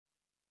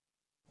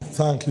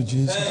Thank you,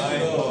 Jesus.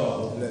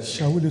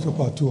 Shall we lift up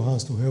our two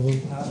hands to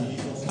heaven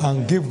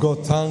and give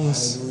God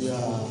thanks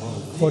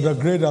for the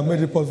great and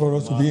made it possible for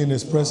us to be in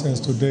His presence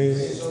today?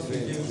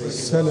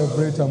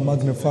 Celebrate and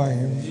magnify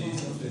Him.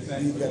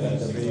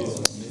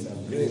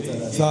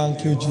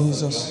 Thank you,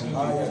 Jesus.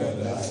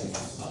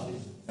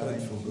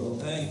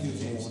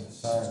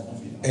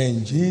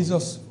 In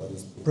Jesus'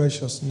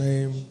 precious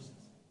name,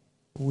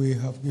 we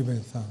have given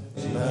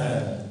thanks.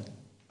 Amen.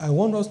 I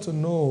want us to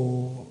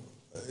know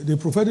the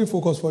prophetic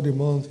focus for the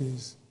month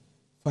is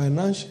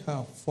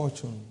financial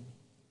fortune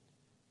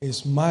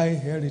is my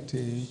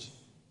heritage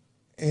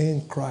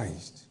in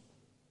Christ.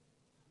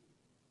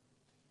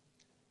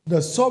 The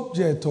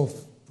subject of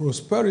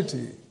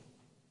prosperity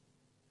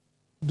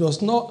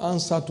does not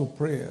answer to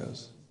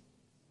prayers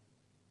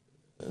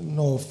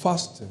nor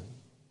fasting.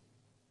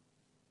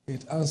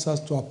 It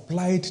answers to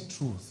applied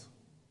truth.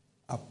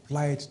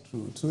 Applied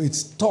truth. So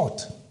it's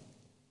taught.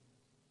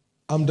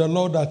 I'm the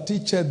Lord that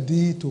teacheth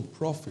thee to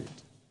profit,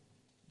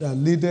 that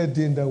leadeth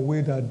thee in the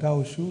way that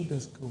thou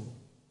shouldest go.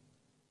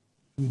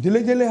 You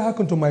diligently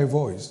hearken to my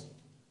voice.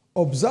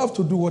 Observe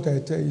to do what I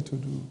tell you to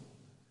do.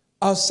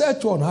 I'll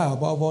set you on high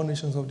above all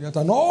nations of the earth,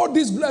 and all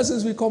these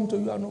blessings will come to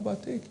you and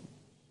overtake you.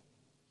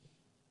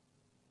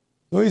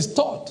 So it's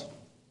taught.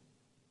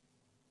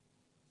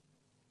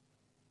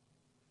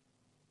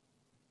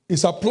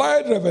 It's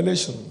applied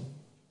revelation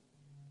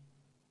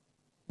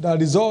that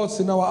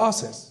results in our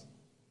access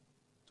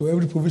to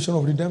every provision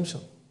of redemption.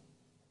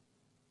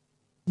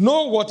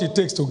 Know what it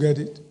takes to get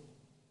it.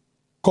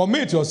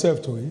 Commit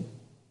yourself to it.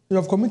 You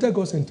have committed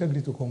God's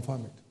integrity to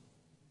confirm it.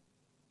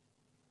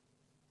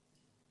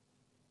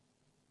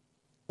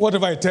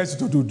 Whatever it tells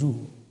you to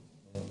do.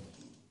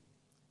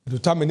 To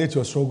terminate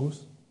your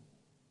struggles,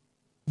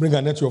 bring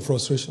an end to your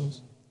frustrations,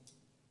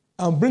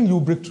 and bring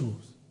you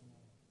breakthroughs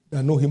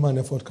that no human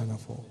effort can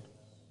afford.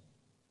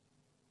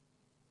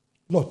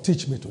 Lord,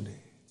 teach me today.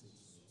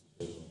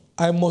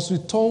 I must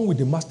return with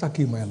the master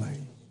key in my life,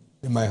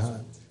 in my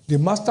hand. The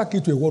master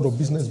key to a world of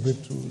business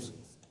breakthroughs.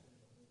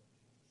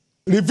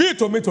 Reveal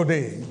to me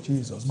today,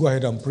 Jesus. Go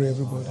ahead and pray,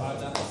 everybody.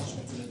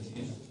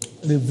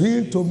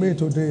 Reveal to me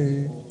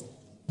today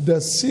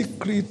the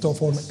secret of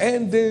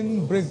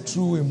unending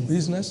breakthrough in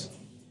business,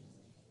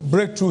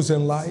 breakthroughs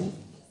in life.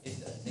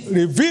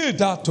 Reveal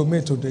that to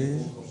me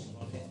today.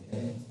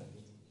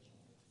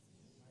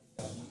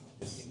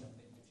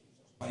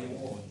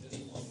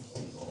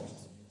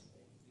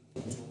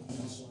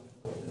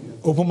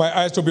 Open my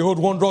eyes to behold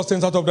wondrous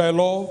things out of thy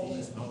law.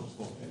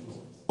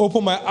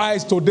 Open my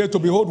eyes today to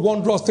behold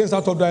wondrous things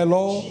out of thy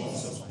law.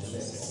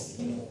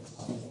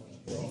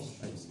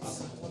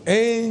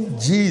 In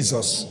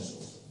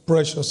Jesus'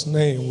 precious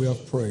name we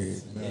have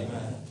prayed.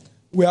 Amen.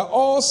 We are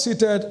all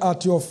seated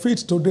at your feet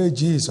today,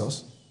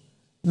 Jesus.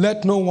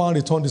 Let no one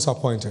return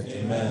disappointed.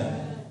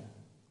 Amen.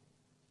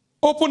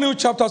 Open new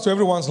chapters to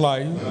everyone's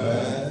life.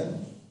 Amen.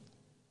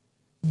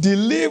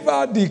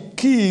 Deliver the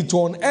key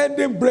to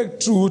unending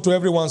breakthrough to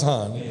everyone's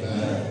hand.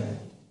 Amen.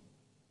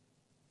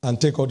 And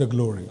take all the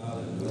glory.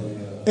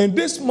 Hallelujah. In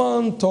this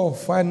month of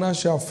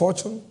financial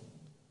fortune,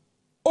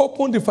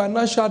 open the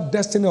financial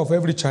destiny of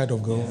every child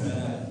of God.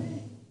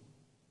 Amen.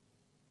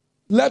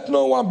 Let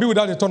no one be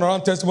without a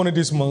turnaround testimony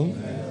this month.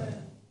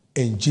 Amen.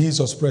 In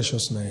Jesus'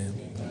 precious name.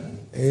 Amen.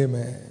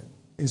 Amen.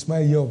 It's my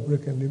year of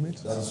breaking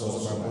limits.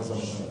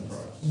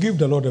 Give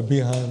the Lord a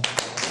big hand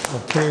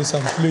of praise,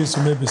 and please,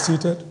 you may be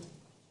seated.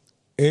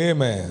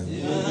 Amen.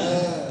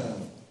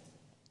 Amen.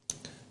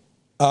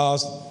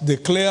 As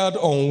declared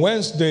on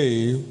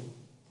Wednesday,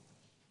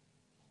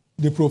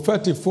 the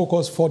prophetic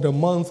focus for the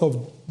month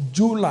of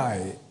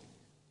July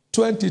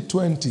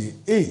 2020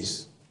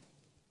 is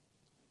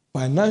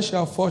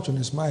financial fortune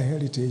is my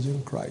heritage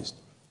in Christ.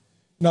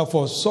 Now,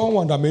 for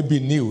someone that may be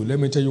new, let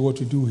me tell you what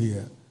to do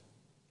here.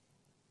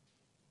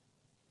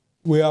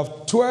 We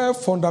have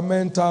 12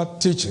 fundamental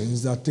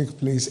teachings that take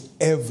place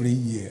every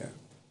year.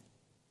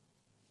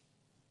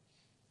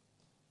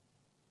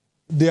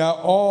 They are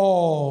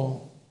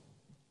all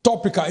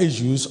topical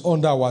issues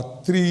under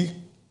our 3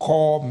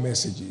 core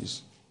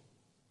messages.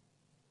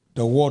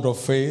 The word of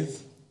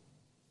faith,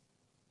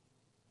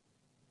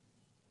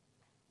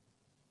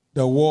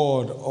 the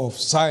word of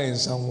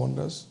signs and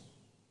wonders,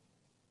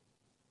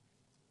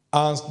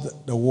 and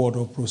the word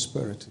of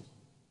prosperity.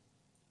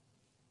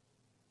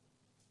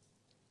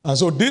 And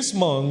so this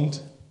month,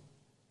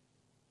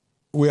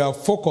 we are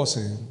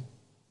focusing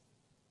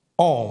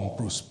on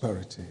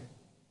prosperity.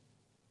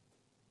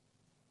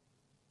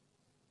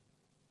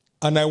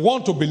 And I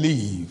want to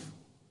believe,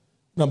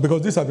 now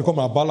because this has become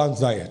a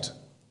balanced diet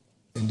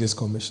in this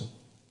commission.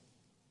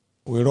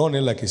 We run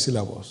it like a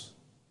syllabus.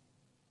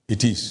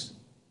 It is.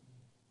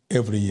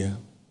 Every year.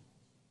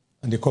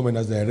 And the comment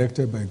is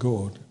directed by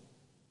God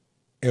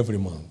every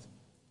month.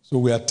 So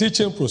we are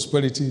teaching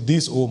prosperity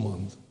this whole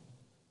month,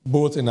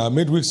 both in our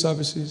midweek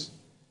services,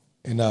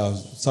 in our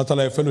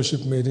satellite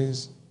fellowship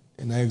meetings,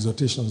 in our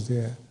exhortations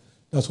there.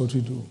 That's what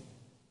we do.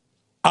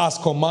 As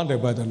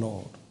commanded by the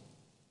Lord.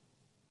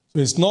 So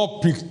it's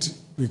not picked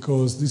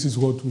because this is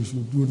what we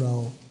should do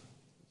now,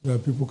 so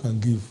that people can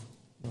give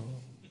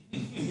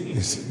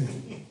this.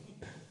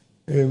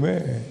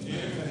 Amen.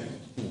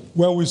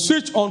 When we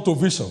switch on to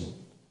vision,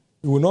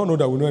 we will not know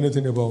that we know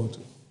anything about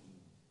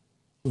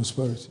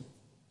prosperity.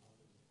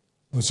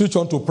 We switch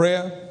on to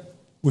prayer,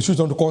 we switch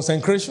on to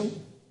consecration,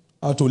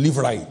 how to live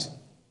right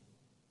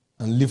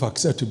and live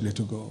acceptably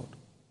to God.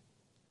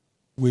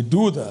 We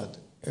do that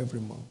every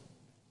month.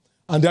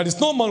 And there is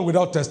no month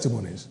without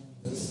testimonies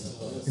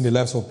in the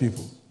lives of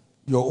people.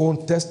 Your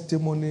own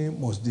testimony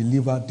must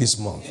deliver this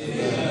month.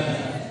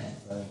 Amen.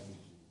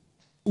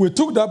 We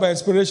took that by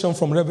inspiration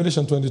from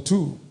Revelation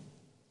 22,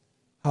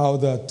 how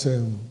that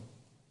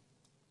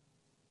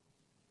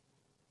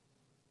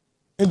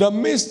in the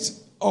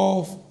midst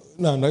of,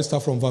 now let's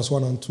start from verse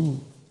 1 and 2.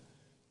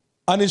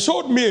 And he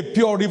showed me a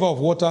pure river of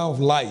water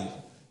of life,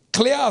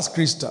 clear as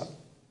crystal,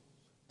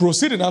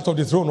 proceeding out of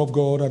the throne of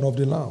God and of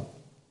the Lamb.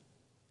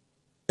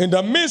 In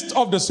the midst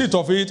of the seat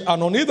of it,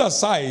 and on either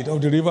side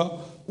of the river,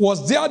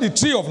 was there the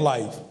tree of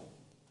life,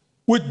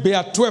 which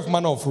bare 12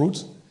 manner of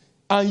fruits,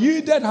 and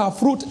yielded her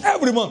fruit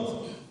every month.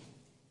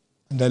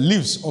 And the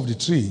leaves of the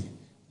tree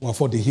were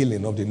for the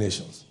healing of the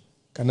nations.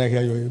 Can I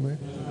hear your amen?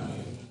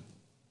 Amen.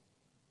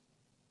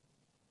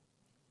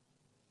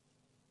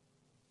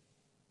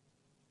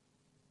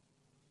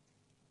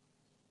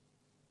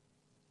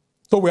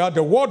 So we have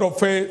the word of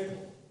faith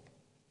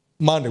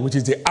mandate, which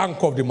is the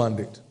anchor of the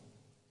mandate,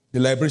 the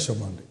liberation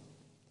mandate.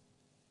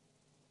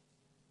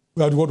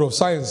 We have the word of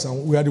science,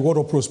 and we have the word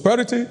of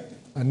prosperity,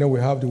 and then we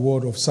have the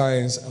word of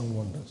signs and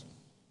wonders.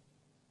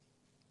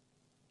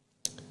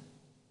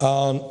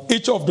 And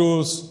each of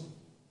those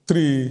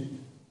three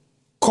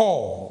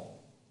core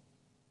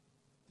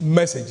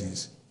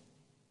messages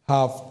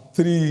have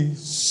three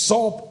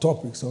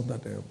subtopics under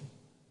them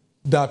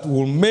that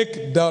will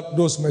make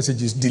those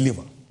messages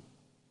deliver.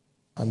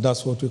 And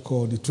that's what we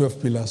call the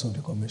 12 pillars of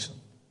the commission.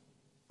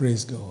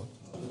 Praise God.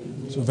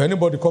 So if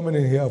anybody coming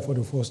in here for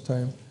the first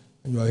time,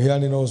 and you are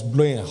hearing us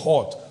blowing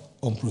hot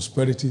on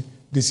prosperity,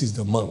 this is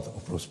the month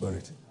of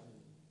prosperity.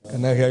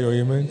 Can I hear your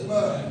amen?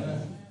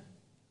 Amen.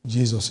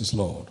 Jesus is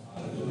Lord.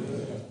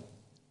 Hallelujah.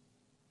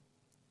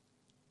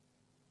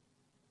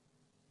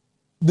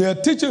 The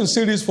teaching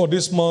series for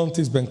this month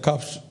has been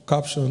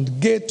captioned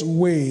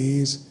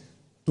Gateways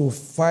to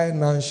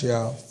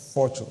Financial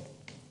Fortune.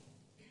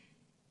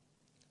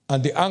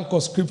 And the anchor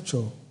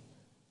scripture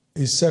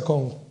is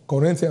 2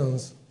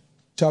 Corinthians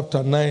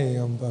chapter 9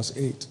 and verse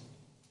 8.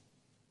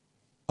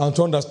 And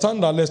to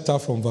understand that, let's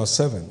start from verse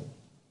 7.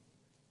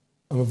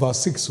 Verse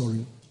 6,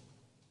 sorry.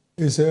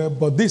 It says,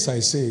 but this I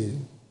say,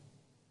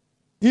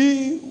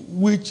 he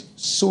which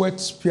soweth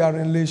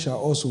sparingly shall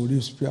also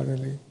reap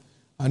sparingly,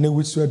 and he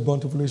which soweth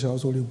bountifully shall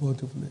also reap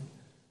bountifully.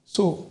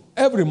 So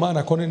every man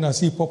according as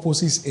he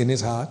purposes in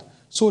his heart,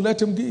 so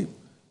let him give.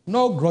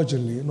 Not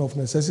grudgingly, not of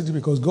necessity,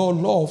 because God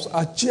loves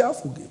a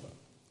cheerful giver.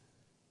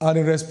 And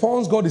in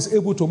response, God is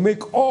able to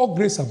make all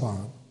grace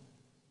abound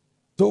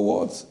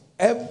towards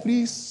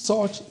every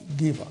such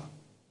giver,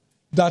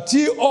 that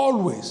he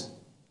always,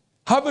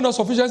 having a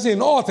sufficiency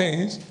in all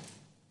things,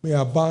 may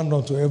abound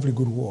unto every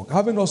good work.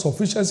 Having no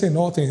sufficiency in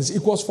all things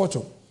equals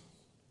fortune.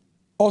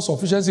 All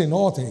sufficiency in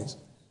all things,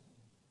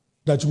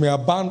 that you may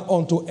abound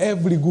unto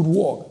every good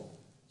work.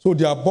 So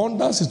the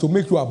abundance is to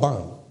make you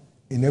abound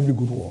in every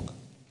good work.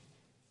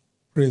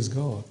 Praise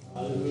God.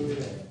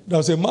 Hallelujah.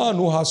 There's a man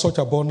who has such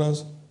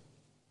abundance,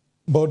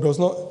 but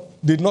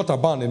did not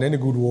abound in any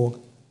good work.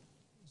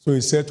 So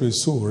he said to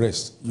his soul,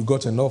 rest. You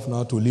got enough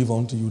now to live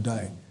until you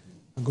die.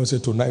 And God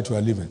said, tonight we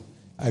are living.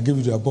 I give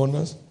you the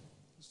abundance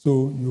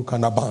so you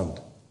can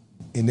abound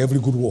in every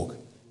good work.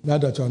 Now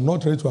that you are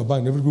not ready to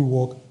abound in every good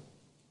work,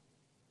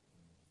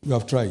 you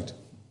have tried.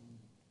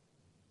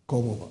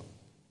 Come over.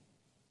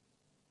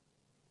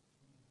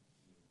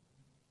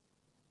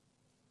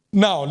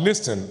 Now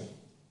listen.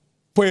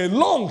 For a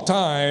long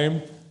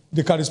time,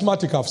 the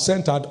charismatic have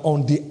centered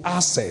on the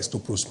access to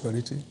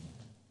prosperity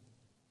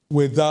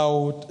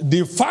without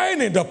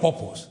defining the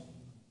purpose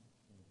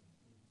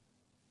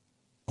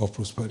of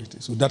prosperity.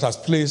 So that has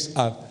placed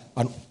an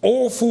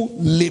awful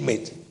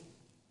limit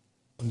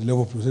on the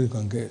level of prosperity you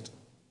can get.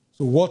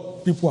 So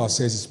what people have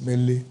said is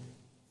mainly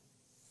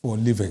for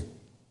living,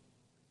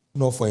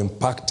 not for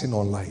impacting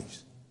on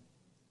lives.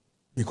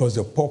 Because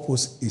the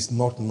purpose is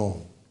not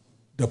known.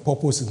 The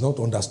purpose is not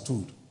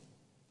understood.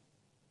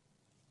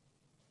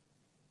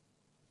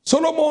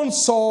 Solomon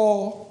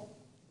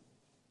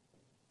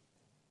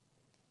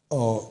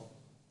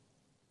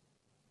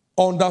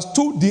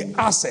understood the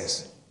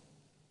access,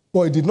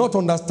 but he did not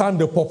understand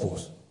the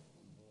purpose.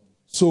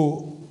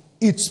 So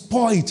it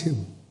spoiled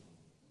him.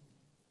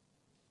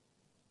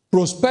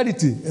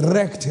 Prosperity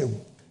wrecked him.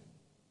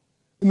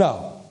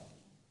 Now,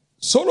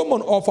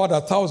 Solomon offered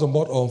 1,000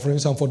 burnt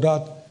offerings, and for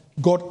that,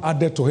 God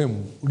added to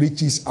him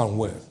riches and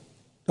wealth.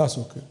 That's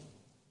okay.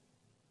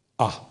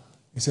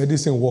 He said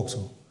this thing works.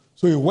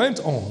 So he went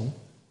on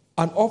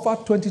and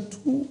offered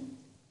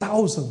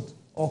 22,000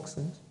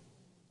 oxen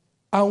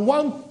and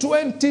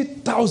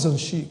 120,000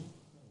 sheep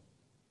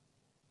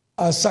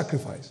as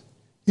sacrifice.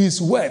 His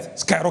wealth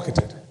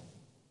skyrocketed.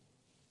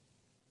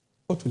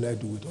 What will I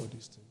do with all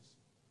these things?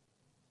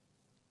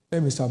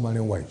 Let me start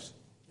marrying wives.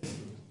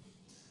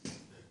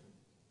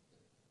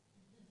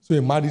 So he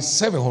married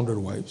 700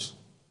 wives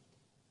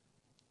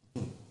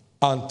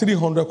and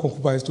 300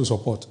 concubines to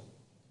support.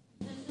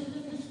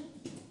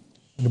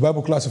 The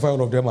Bible classifies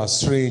all of them as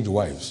strange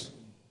wives.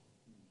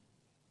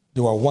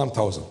 They were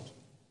 1,000.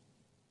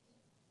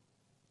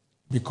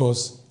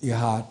 Because he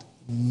had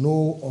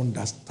no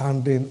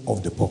understanding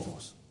of the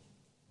purpose.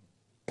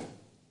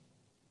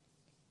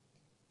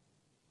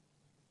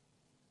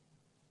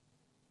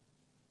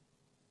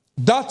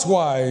 That's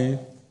why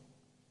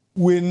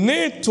we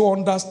need to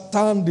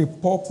understand the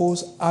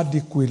purpose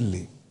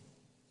adequately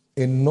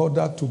in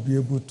order to be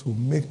able to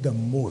make the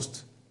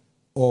most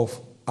of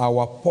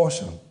our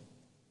portion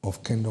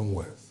of kingdom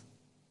wealth.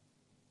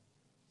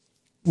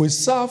 We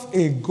serve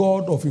a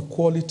God of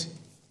equality.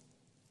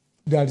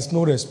 There is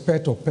no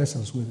respect of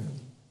persons with him.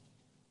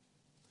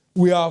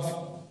 We have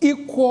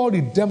equal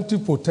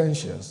redemptive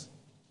potentials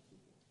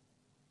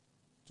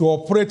to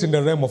operate in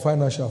the realm of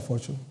financial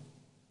fortune.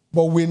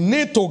 But we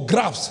need to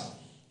grasp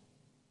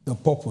the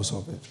purpose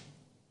of it.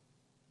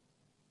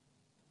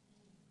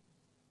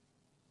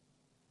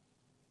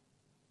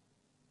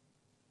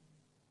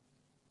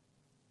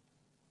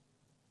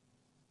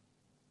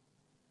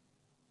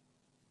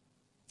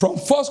 From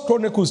 1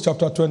 Chronicles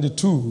chapter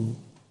 22,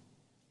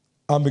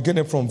 I'm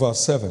beginning from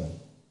verse 7.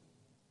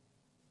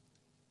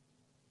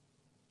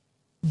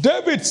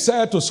 David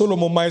said to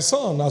Solomon, "My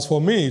son, as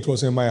for me, it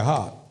was in my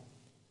heart,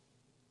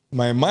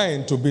 my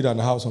mind to build an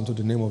house unto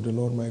the name of the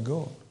Lord my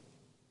God.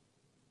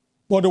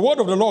 But the word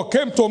of the Lord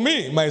came to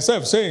me,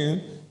 myself,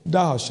 saying,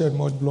 Thou hast shed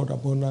much blood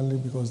abundantly,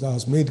 because thou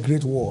hast made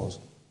great wars.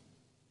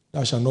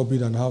 Thou shalt not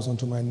build an house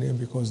unto my name,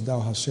 because thou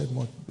hast shed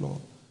much blood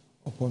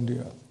upon the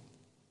earth.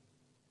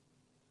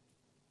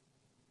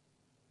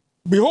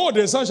 Behold,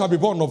 a son shall be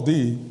born of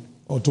thee,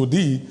 or to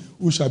thee,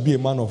 who shall be a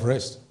man of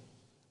rest.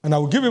 And I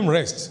will give him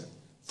rest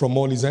from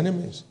all his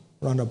enemies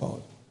round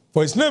about.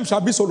 For his name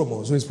shall be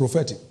Solomon," so it's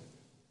prophetic.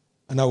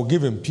 "And I will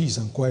give him peace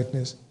and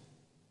quietness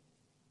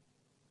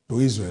to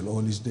Israel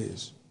all his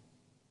days.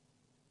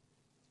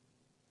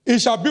 He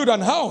shall build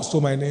an house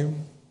to my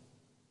name,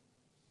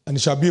 and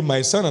he shall be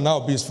my son, and I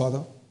will be his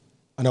father,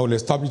 and I will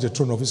establish the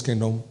throne of his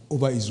kingdom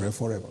over Israel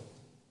forever."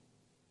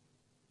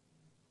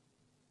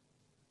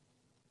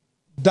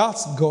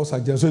 That's God's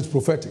agenda, so it's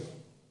prophetic.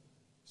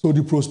 So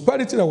the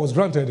prosperity that was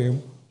granted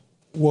him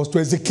was to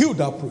execute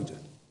that project.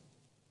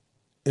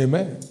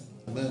 Amen.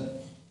 Amen.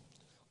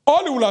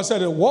 All he would have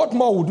said is, "What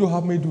more would you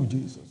have me do,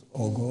 Jesus?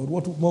 Oh God,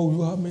 what more would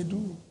you have me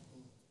do?"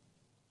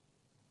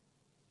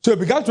 So he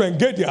began to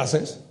engage the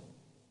assets,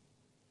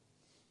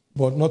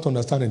 but not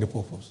understanding the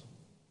purpose.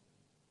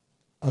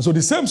 And so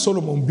the same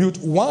Solomon built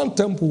one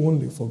temple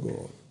only for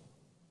God,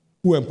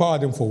 who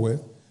empowered him for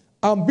wealth,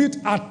 and built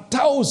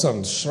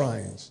 1,000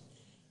 shrines.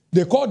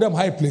 They called them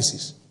high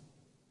places.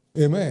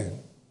 Amen.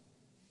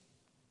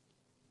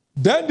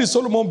 Then the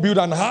Solomon built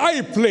an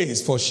high place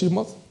for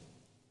Shemoth,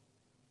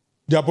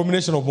 the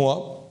abomination of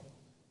Moab,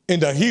 in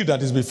the hill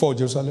that is before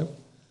Jerusalem,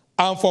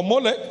 and for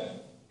Molech,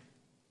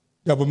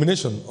 the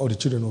abomination of the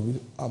children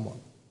of Ammon.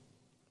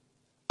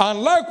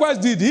 And likewise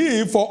did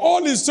he for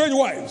all his strange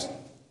wives,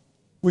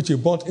 which he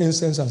burnt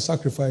incense and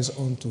sacrificed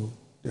unto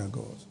their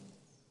gods.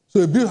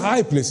 So he built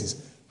high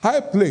places.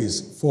 High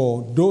place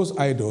for those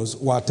idols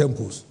were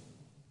temples.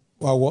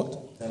 Were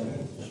what?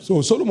 Temples.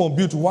 So Solomon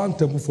built one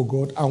temple for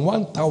God and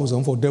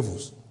 1,000 for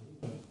devils.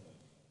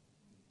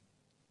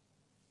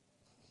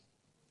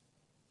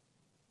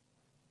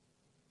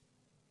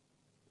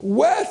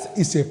 Wealth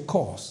is a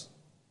cause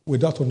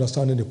without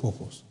understanding the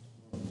purpose.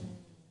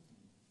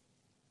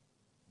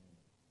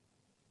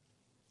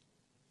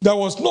 There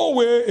was no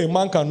way a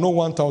man can know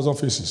 1,000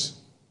 faces.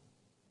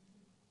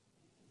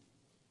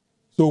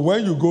 So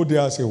when you go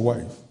there as a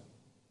wife,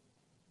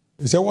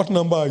 he said, "What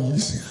number are you?"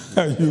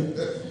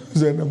 He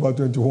said, "Number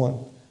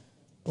 21.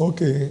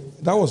 Okay,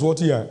 that was what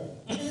he had.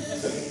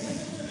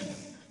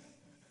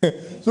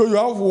 So you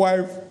have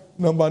wife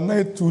number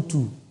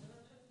 922,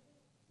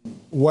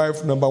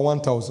 wife number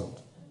 1,000.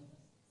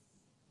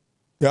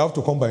 You have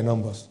to come by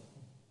numbers.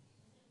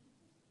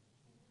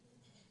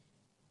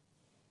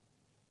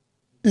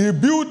 He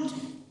built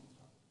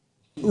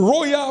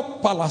royal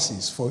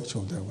palaces for each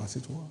of them, as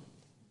it were,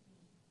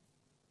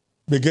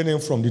 beginning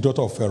from the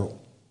daughter of Pharaoh.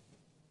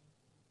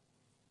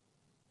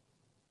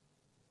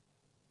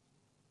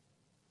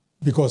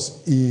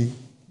 Because he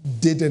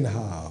didn't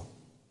have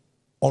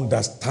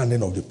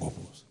understanding of the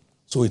purpose.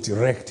 So it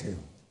wrecked him.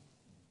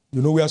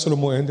 You know where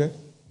Solomon ended?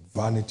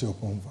 Vanity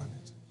upon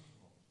vanity.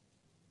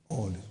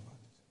 All this vanity.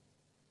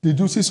 Did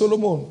you see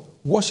Solomon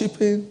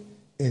worshiping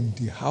in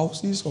the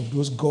houses of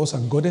those gods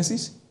and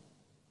goddesses?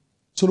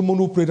 Solomon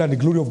who prayed and the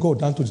glory of God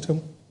down to the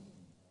temple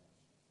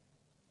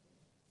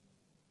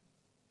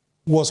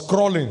was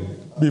crawling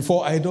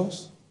before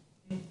idols.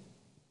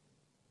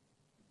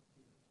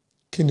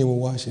 Kí ni mo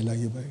wá ṣe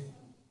láyé báyìí?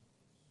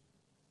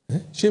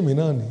 Ṣé mi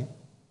náà ni?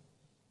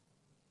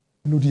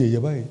 Ló di èyẹ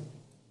báyìí?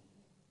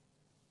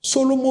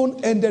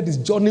 Solomon ended his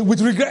journey with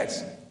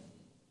regret.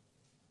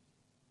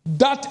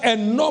 that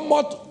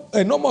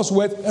enormous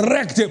wealth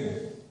wrecked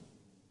him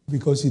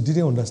because he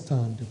didn't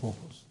understand the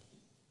purpose.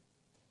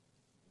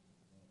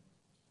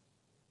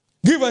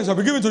 Give and shall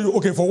be given to you.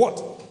 Okay, for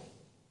what?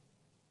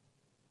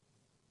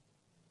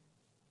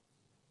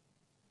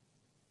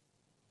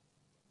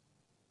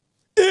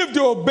 If they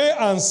obey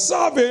and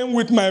serve him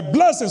with my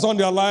blessings on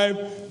their life,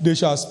 they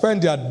shall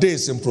spend their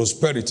days in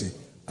prosperity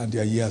and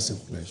their years in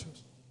pleasures.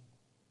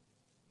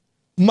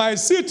 My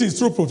cities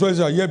through prosperity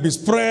shall yet be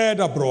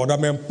spread abroad.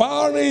 I'm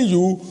empowering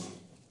you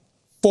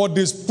for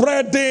the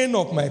spreading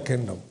of my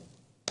kingdom.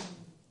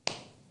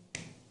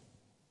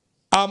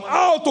 I'm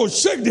out to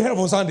shake the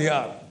heavens and the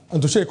earth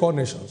and to shake all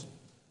nations.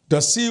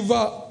 The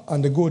silver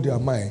and the gold, they are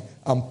mine.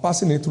 I'm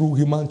passing it through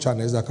human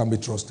channels that can be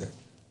trusted.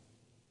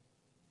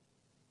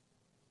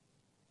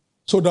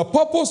 So the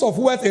purpose of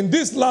wealth in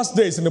these last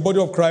days in the body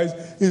of Christ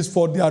is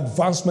for the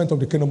advancement of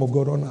the kingdom of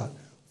God on earth.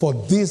 For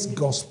this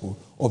gospel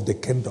of the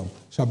kingdom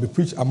shall be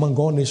preached among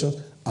all nations,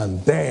 and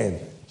then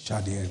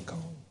shall the end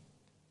come.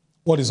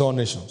 What is all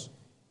nations?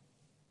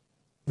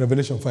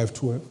 Revelation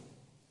 5:12.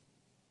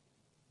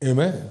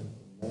 Amen.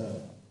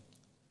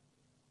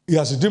 He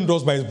has redeemed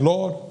us by his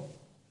blood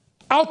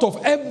out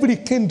of every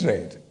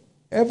kindred,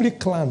 every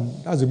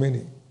clan, that's the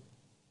meaning.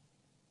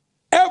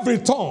 Every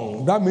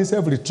tongue, that means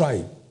every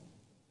tribe.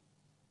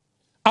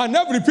 And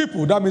every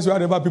people, that means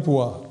wherever people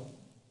are.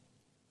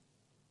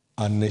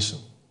 And nation.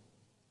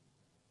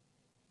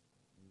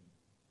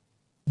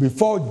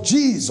 Before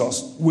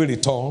Jesus will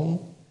return,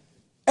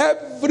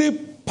 every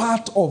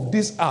part of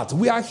this earth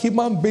where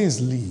human beings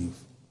live,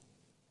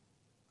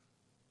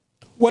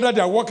 whether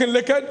they are walking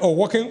naked or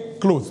walking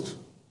clothed,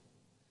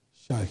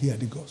 shall hear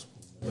the gospel.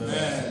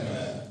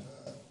 Amen.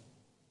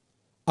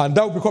 And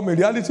that will become a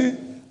reality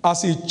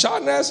as he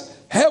channels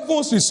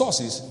heaven's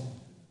resources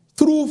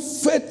through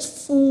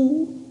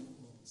faithful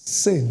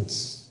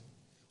saints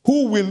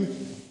who will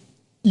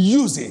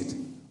use it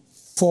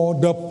for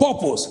the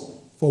purpose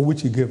for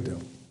which he gave them.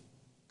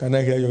 Can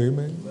I hear your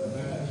amen?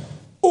 Amen.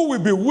 Who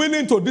will be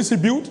willing to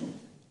distribute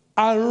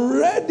and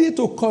ready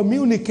to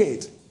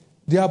communicate,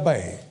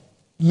 thereby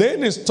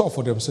laying a store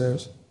for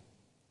themselves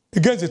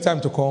against the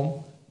time to come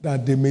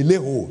that they may lay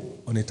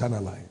hold on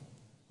eternal life.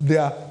 They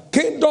are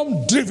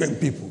kingdom-driven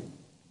people,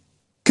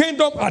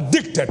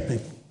 kingdom-addicted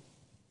people.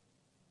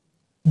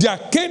 They are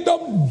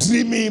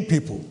kingdom-dreaming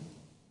people.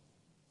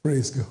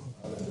 Praise God.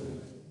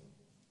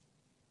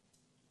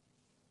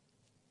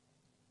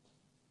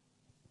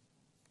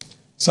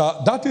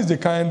 So that is the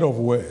kind of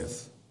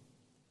wealth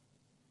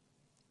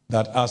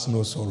that has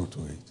no sorrow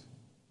to it.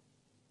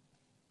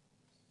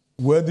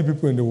 Wealthy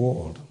people in the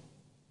world,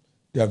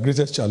 their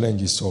greatest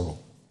challenge is sorrow,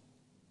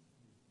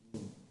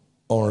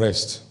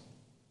 unrest.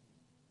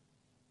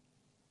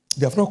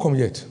 They have not come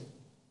yet.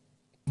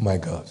 My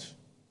God,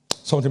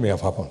 something may have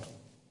happened.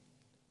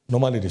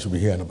 Normally they should be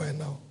here by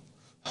now.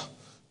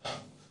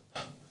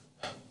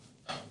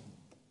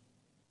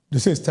 They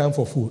say it's time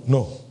for food.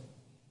 No,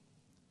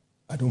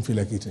 I don't feel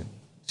like eating.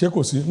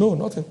 Cheko see, no,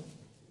 nothing.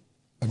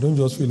 I don't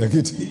just feel like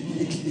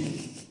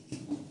eating.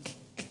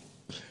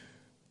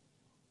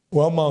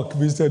 One man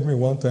visited me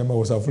one time. I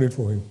was afraid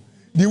for him.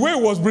 The way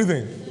he was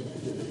breathing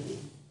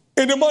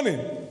in the morning.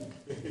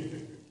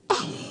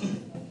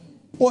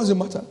 What's the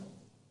matter?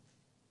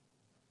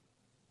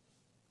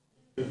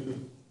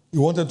 He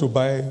wanted to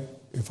buy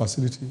a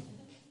facility.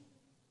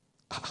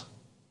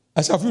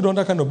 I said, have you done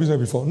that kind of business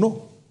before?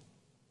 No.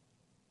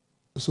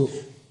 So,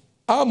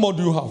 how much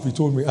do you have? He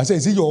told me. I said,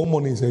 is it your own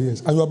money? He said,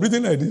 yes. And you are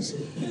breathing like this?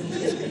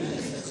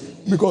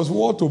 Because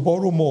what to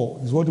borrow more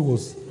is what he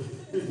was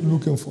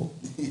looking for.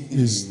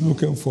 He's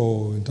looking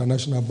for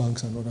international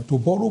banks and all that. To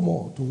borrow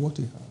more to what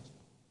he has.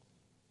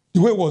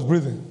 The way he was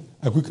breathing,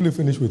 I quickly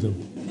finished with him.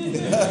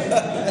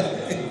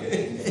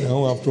 I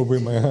don't have trouble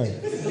in my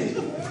hand.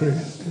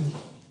 Praise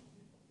God.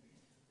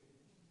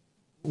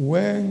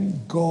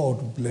 When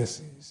God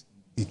blesses,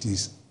 it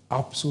is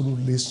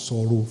absolutely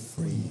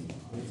sorrow-free.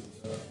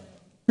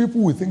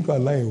 People will think you are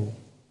lying.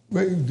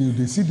 When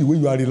they see the way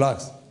you are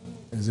relaxed,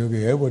 they say,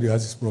 okay, everybody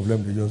has this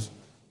problem, they just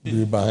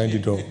do it behind the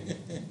door.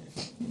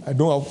 I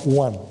don't have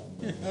one.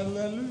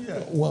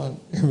 Hallelujah. One.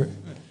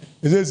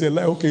 They say it's a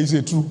lie, okay, it's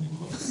a true.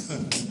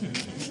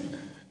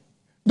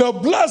 The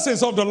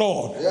blessings of the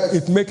Lord, yes.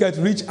 It maketh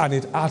rich and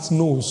it adds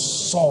no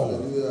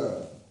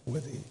sorrow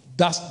with it.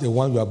 That's the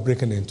one you are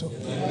breaking into.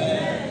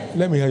 Amen.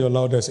 Let me hear your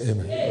loudest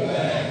amen.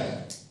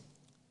 Amen.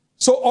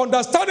 So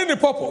understanding the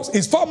purpose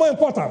is far more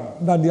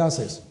important than the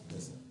access.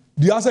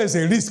 The access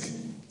is a risk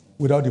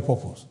without the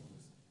purpose.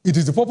 It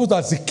is the purpose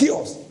that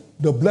secures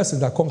the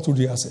blessings that come through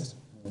the access.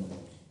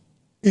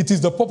 It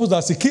is the purpose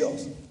that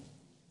secures.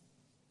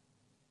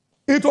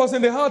 It was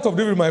in the heart of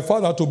David, my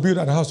father, to build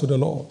an house to the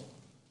Lord.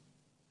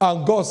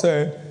 And God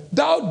said,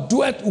 thou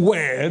doest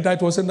well that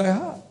it was in thy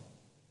heart.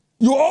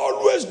 You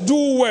always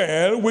do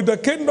well with the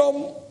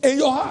kingdom in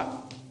your heart.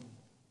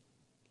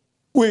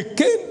 With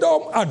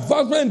kingdom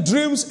advancement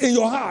dreams in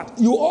your heart,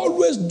 you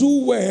always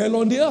do well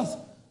on the earth.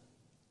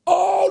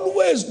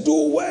 Always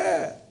do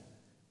well.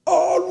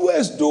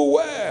 Always do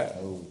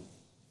well.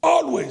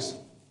 Always.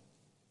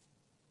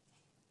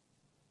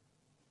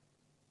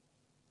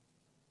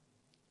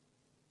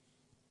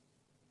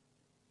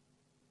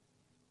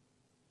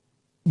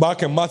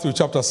 Back in Matthew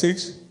chapter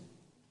 6,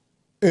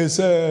 it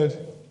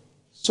said,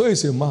 so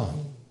is a man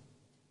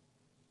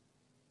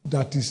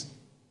that is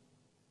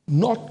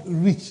not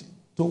rich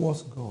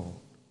towards God.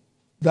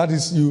 That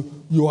is,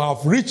 you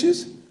have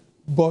riches,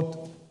 but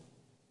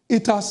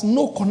it has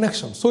no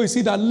connection. So you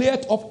see that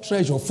laid up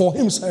treasure for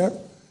himself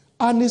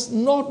and is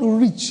not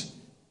rich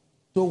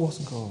towards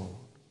God.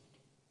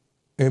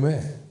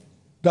 Amen.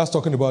 That's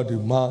talking about the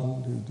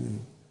man,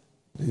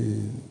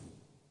 the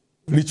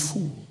rich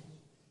fool.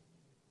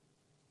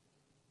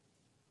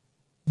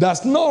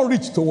 That's not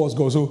rich towards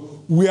God.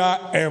 So we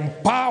are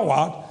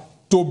empowered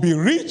to be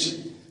rich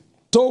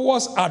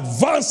towards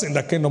advancing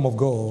the kingdom of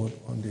God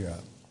on the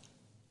earth.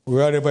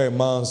 Wherever a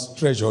man's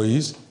treasure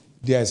is,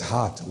 there his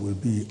heart will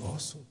be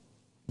also.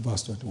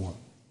 Verse 21.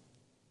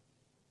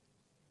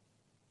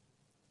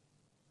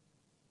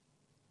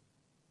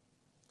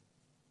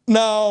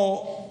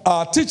 Now,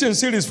 our teaching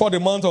series for the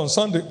month on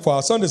Sunday, for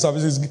our Sunday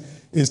services,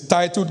 is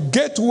titled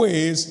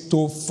Gateways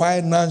to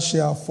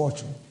Financial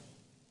Fortune.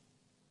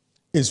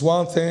 It's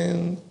one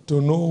thing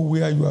to know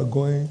where you are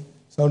going,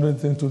 it's another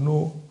thing to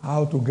know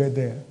how to get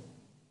there.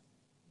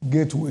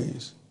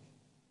 Gateways.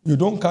 You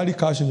don't carry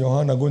cash in your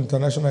hand and go to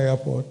international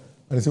airport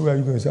and they say, where are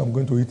you going? You say, I'm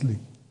going to Italy.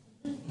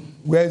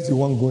 Where is the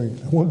one going?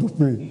 I want to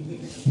pay.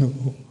 No.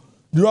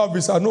 Do you have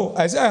visa? No.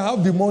 I say, I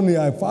have the money.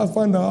 I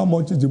find out how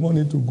much is the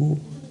money to go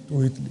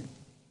to Italy.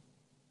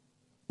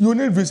 You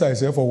need visa, I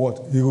say, for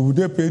what? Will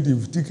they pay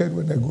the ticket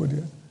when I go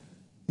there?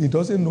 He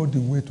doesn't know the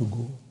way to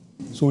go.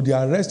 So they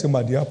arrest him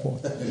at the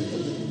airport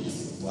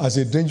as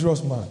a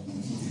dangerous man.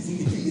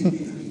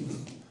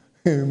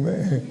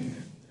 Amen.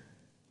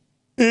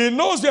 He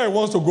knows where he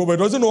wants to go, but he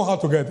doesn't know how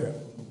to get there.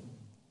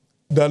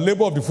 The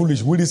labor of the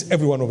foolish wearies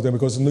every one of them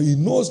because he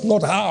knows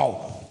not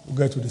how to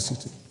get to the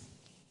city.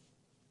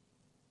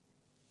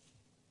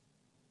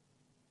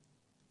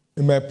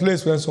 In my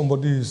place, when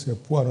somebody is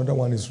poor, another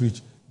one is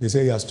rich, they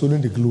say he has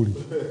stolen the glory.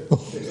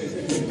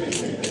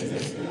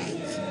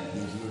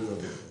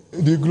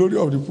 The glory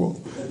of the poor.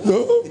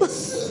 No?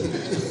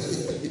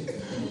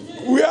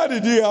 Where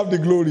did he have the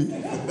glory?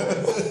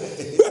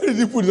 Where did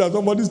he put it that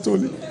somebody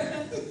stole it?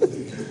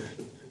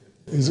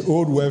 His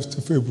old wife's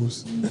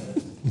fables.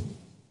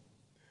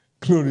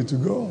 Glory to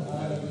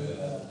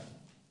God.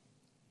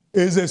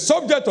 It's a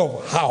subject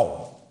of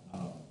how.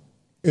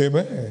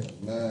 Amen.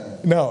 Amen.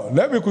 Now,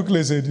 let me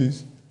quickly say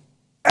this.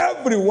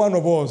 Every one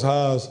of us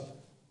has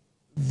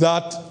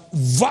that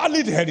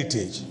valid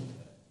heritage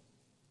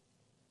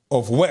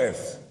of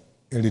wealth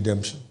in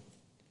redemption.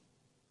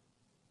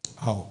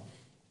 How?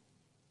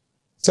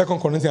 2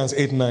 Corinthians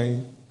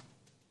 8:9.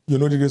 You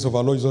know the grace of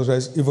our Lord Jesus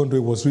Christ, even though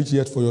he was rich,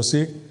 yet for your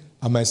sake,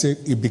 and my sake,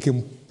 he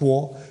became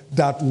poor,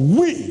 that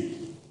we,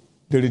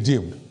 the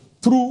redeemed,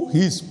 through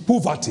his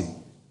poverty,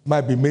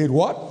 might be made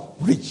what?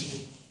 Rich.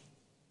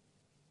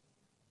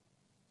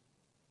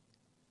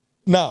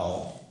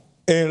 Now,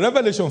 in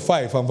Revelation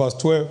 5 and verse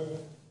 12,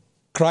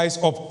 Christ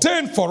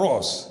obtained for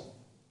us,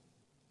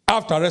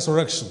 after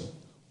resurrection,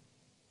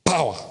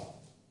 power.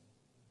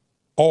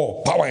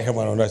 Oh, power in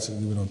heaven and earth is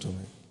given unto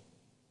me.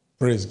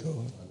 Praise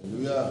God.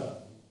 Hallelujah.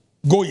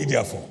 Go ye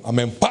therefore. I'm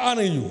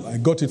empowering you. I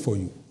got it for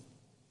you.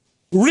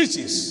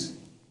 Riches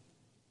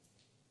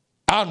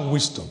and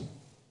wisdom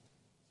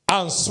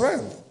and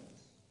strength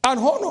and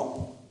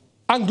honor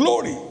and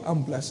glory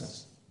and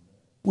blessings.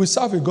 We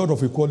serve a God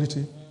of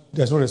equality.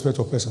 There's no respect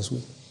of persons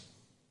with.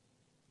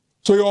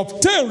 So you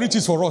obtain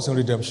riches for us in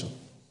redemption.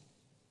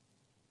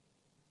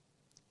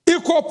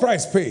 Equal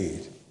price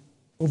paid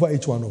over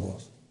each one of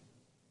us.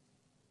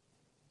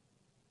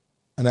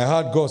 And I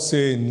heard God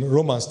say in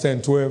Romans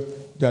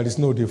 10:12, there is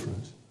no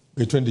difference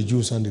between the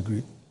Jews and the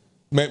Greek,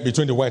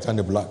 between the white and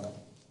the black.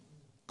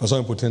 Because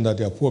some people pretend that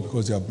they are poor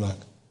because they are black.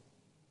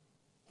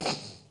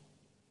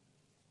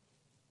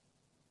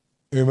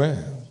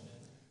 Amen.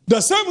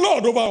 The same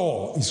Lord over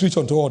all is rich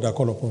unto all that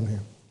call upon him.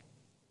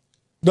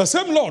 The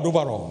same Lord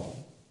over all.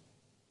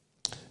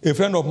 A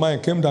friend of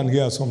mine came down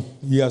here some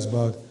years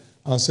back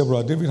and said,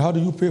 Brother David, how do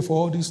you pay for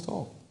all this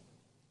stuff?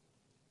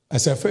 I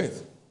said,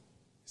 faith. He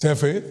said,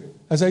 faith?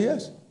 I said,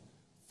 yes.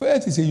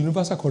 Faith is a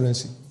universal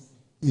currency.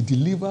 It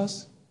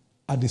delivers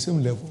at the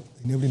same level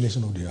in every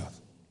nation of the earth.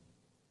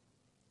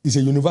 It's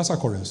a universal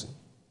currency.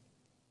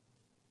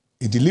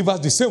 It delivers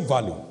the same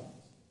value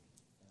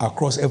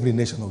across every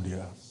nation of the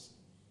earth.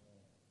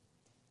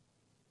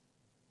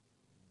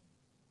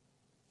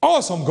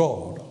 Awesome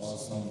God.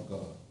 Awesome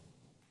God.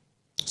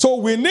 So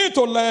we need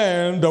to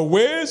learn the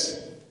ways,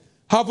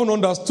 having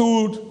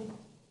understood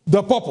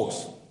the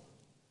purpose.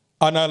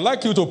 And I'd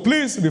like you to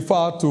please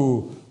refer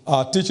to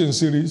our teaching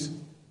series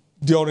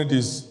during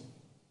this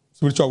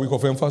spiritual week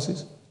of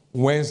emphasis,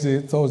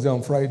 Wednesday, Thursday,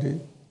 and Friday.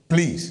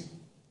 Please,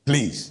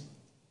 please.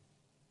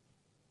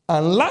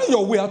 And learn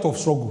your way out of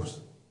struggles.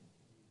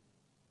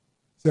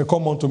 Say,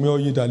 come unto me, all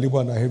ye that labor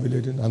and are heavy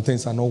laden, and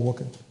things are not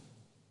working.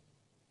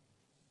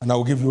 And I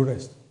will give you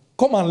rest.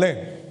 Come and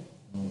learn.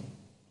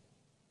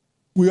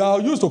 We are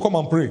used to come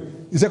and pray.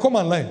 He said, come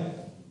and learn.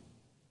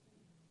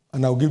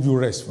 And I will give you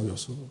rest for your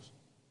souls.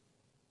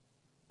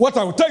 What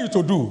I will tell you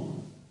to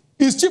do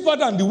It's cheaper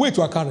than the weight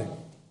you are carrying.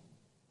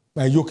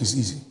 My yoke is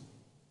easy.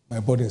 My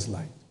burden is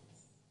light.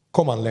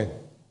 Come and learn.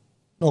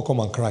 No,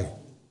 come and cry.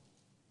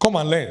 Come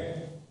and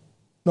learn.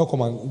 No,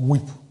 come and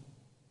weep.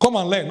 Come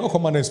and learn. No,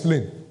 come and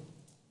explain.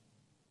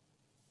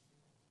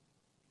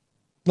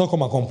 No,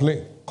 come and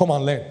complain. Come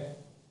and learn.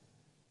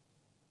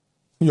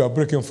 You are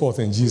breaking forth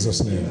in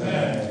Jesus' name.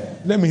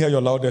 Amen. Let me hear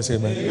your loudest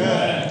amen.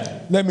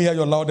 Amen. Let me hear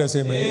your loudest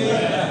amen.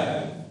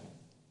 Amen.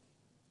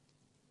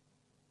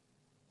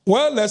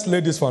 Well, let's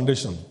lay this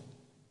foundation.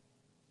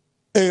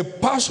 A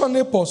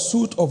passionate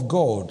pursuit of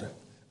God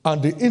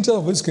and the interest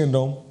of His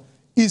kingdom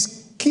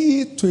is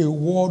key to a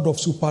world of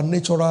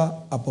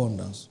supernatural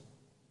abundance.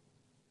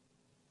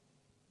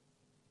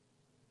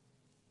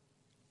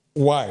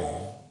 Why?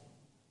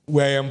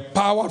 We are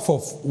empowered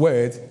for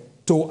wealth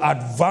to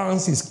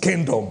advance His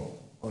kingdom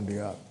on the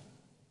earth.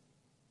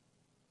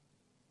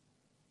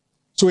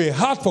 So a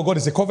heart for God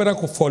is a covenant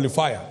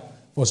qualifier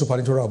for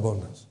supernatural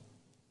abundance.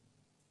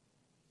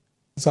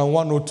 Psalm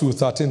 102,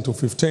 13 to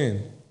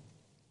 15.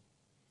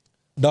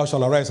 Thou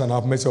shalt arise and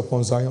have mercy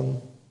upon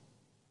Zion.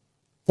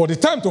 For the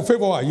time to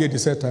favor her, yea, the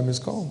said time is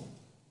come.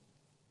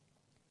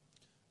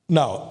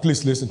 Now,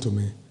 please listen to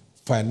me.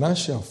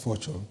 Financial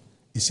fortune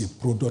is a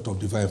product of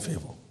divine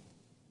favor.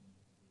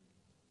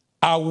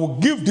 I will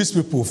give these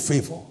people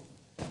favor,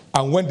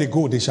 and when they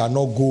go, they shall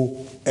not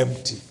go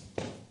empty.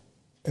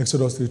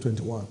 Exodus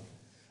 3:21.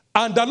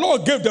 And the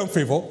Lord gave them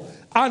favor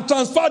and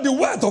transferred the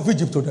wealth of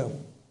Egypt to them.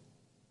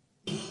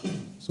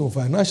 So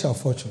financial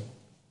fortune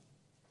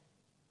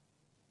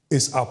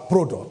is a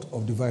product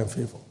of divine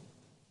favor.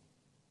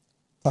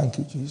 Thank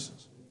you,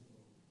 Jesus.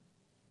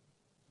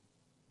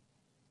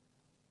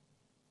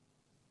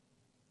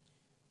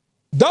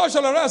 Thou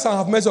shalt arise and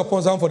have mercy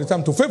upon Zion, for the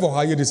time to favor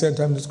her, yea, the same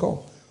time is come.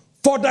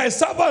 For thy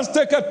servants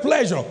taketh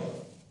pleasure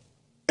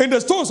in the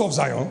stones of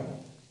Zion,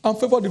 and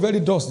favor the very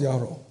dust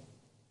thereof.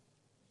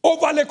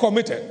 Overly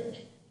committed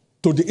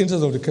to the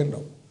interest of the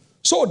kingdom.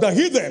 So the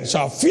heathen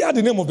shall fear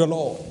the name of the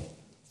Lord.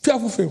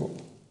 Fearful favor.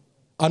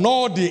 And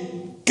all the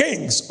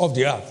kings of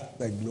the earth,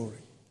 thy glory.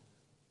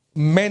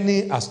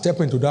 Many are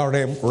stepping into that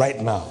realm right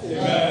now.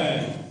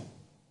 Amen.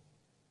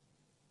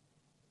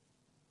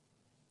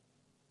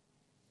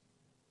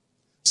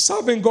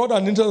 Serving God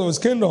and the interest of His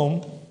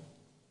kingdom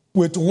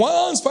with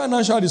one's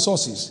financial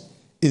resources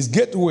is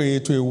gateway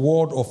to a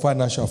world of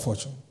financial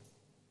fortune.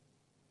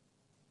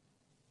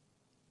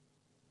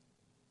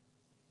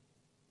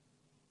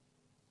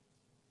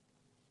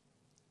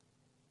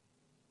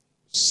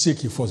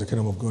 Seek ye first the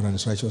kingdom of God and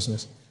His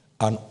righteousness,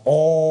 and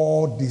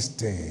all these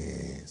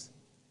things.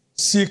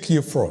 Seek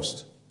ye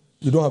first.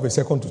 You don't have a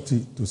second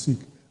to seek.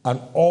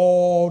 And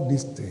all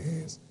these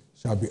things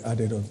shall be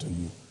added unto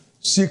you.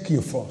 Seek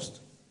ye first.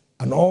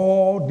 And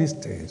all these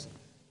things.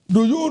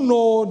 Do you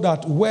know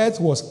that wealth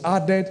was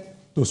added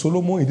to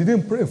Solomon? He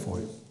didn't pray for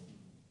it.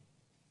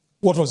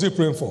 What was he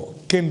praying for?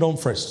 Kingdom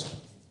first.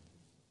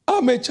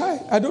 I'm a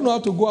child. I don't know how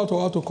to go out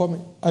or how to come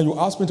in. And you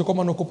ask me to come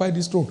and occupy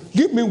this throne.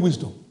 Give me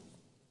wisdom.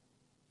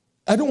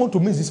 I don't want to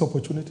miss this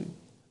opportunity.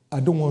 I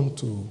don't want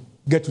to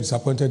get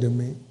disappointed in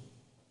me.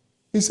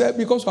 He said,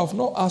 because you have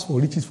not asked for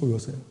riches for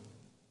yourself.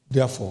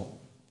 Therefore,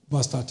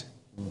 verse 30.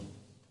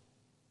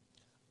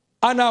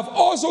 And I have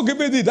also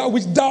given thee that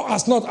which thou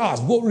hast not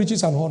asked, both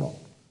riches and honor,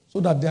 so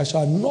that there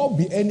shall not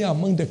be any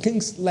among the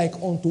kings like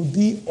unto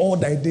thee all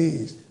thy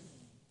days.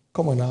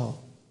 Come on now.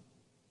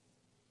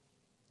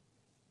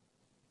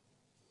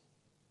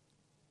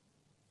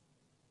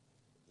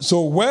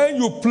 So when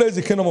you place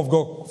the kingdom of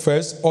God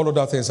first, all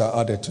other things are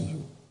added to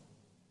you.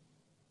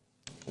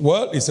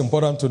 Well, it's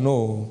important to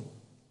know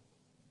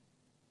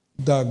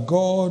that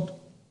God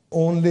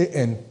only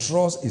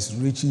entrusts His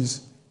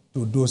riches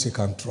to those He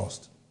can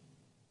trust.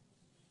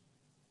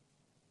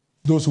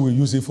 Those who will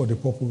use it for the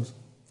purpose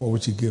for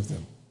which He gave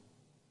them.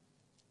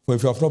 For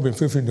if you have not been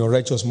faithful in your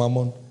righteous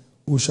mammon,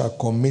 who shall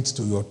commit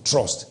to your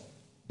trust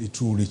the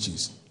true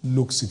riches?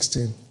 Luke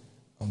 16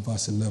 and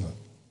verse 11.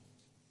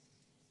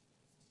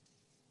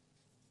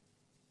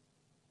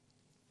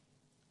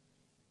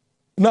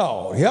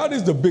 Now, here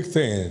is the big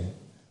thing.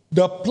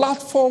 The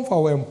platform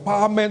for our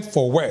empowerment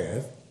for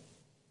wealth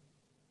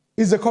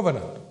is the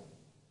covenant.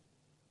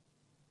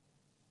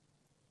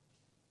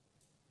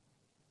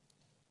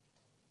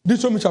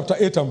 Deuteronomy chapter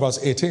 8 and verse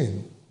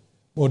 18.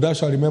 But thou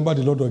shalt remember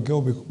the Lord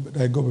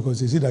thy God, because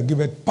He is He that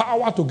giveth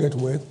power to get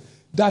wealth,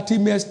 that He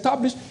may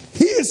establish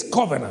His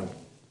covenant,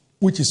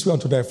 which is swear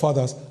unto thy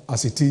fathers,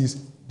 as it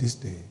is this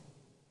day.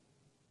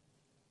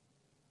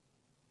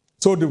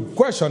 So the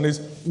question is,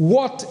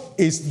 what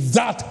is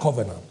that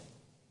covenant?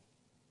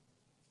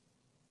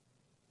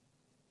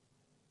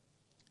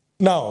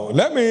 Now,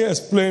 let me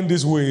explain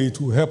this way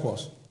to help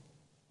us.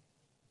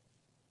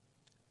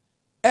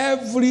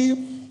 Every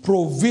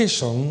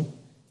provision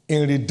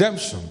in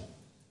redemption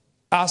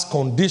has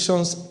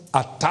conditions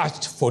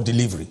attached for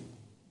delivery.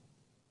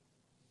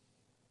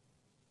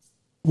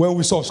 When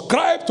we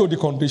subscribe to the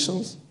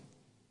conditions,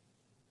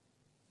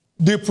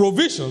 the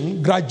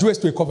provision graduates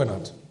to a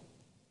covenant.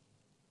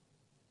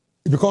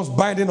 It becomes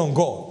binding on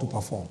God to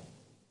perform.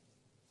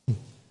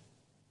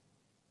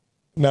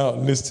 Now,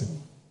 listen.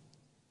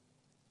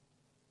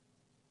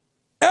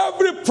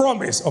 Every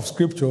promise of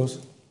scriptures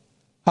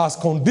has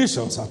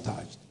conditions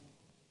attached.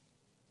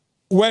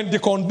 When the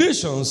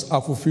conditions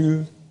are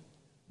fulfilled,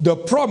 the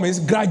promise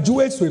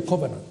graduates to a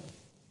covenant.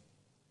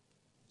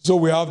 So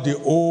we have the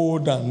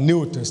Old and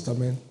New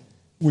Testament,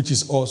 which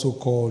is also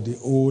called the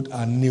Old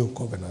and New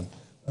Covenant.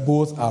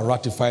 Both are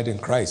ratified in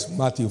Christ.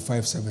 Matthew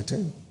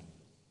 5:17.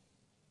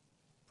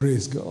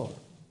 Praise God.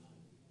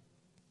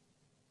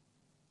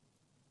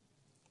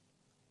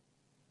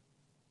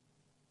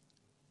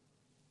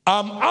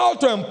 I'm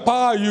out to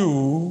empower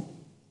you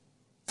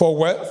for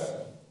wealth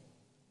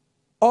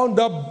on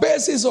the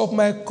basis of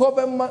my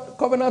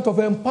covenant of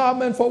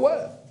empowerment for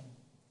wealth.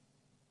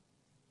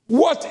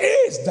 What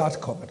is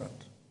that covenant?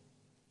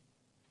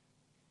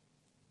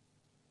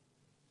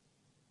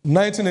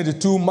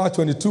 1982, March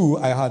 22,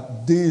 I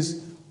had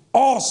this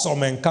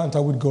awesome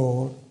encounter with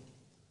God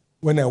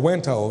when I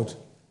went out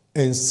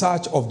in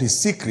search of the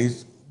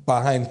secret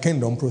behind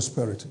kingdom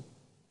prosperity.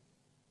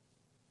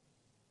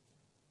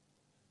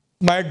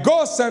 My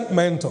God-sent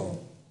mentor,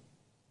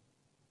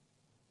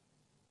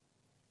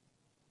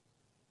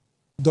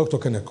 Dr.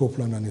 Kenneth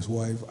Copeland and his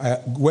wife, I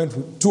went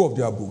with 2 of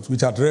their books,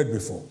 which I'd read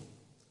before,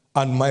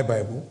 and my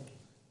Bible,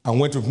 and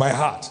went with my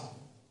heart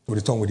to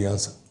return with the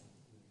answer.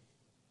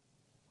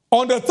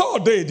 On the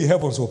 3rd day, the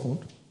heavens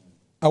opened.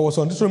 I was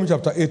on Deuteronomy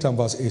chapter 8 and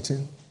verse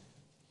 18.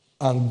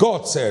 And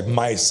God said,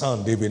 my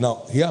son David.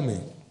 Now, hear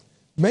me.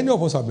 Many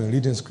of us have been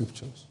reading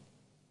scriptures.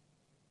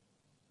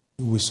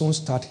 We will soon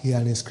start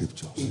hearing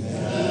scriptures.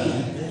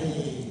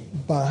 Amen.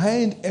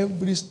 Behind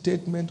every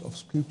statement of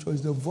scripture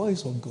is the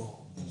voice of God.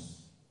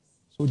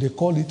 So they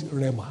call it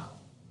Rhema.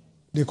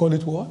 They call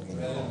it what?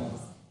 Rhema.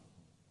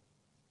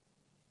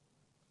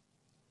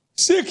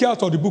 Seek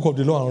out of the book of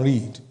the law and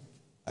read.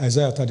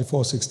 Isaiah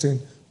 34:16.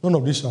 None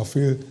of this shall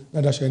fail,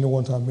 neither shall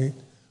anyone turn me.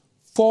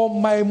 For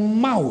my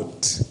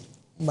mouth,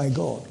 my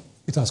God,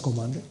 it has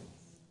commanded.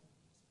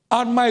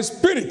 And my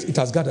spirit, it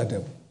has gathered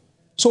them.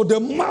 So the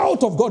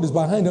mouth of God is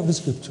behind every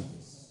scripture.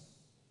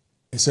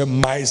 He said,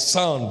 my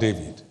son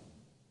David,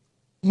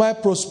 my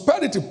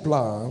prosperity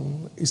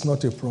plan is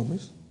not a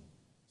promise.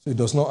 So it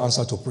does not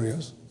answer to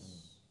prayers.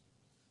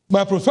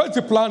 My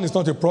prosperity plan is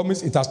not a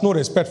promise. It has no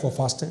respect for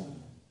fasting.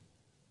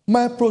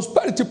 My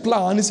prosperity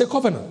plan is a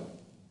covenant.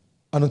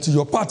 And until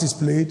your part is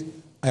played,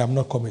 I am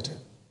not committed.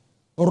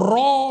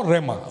 Raw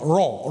Rhema,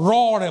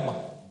 raw Rhema.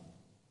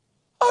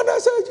 And I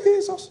said,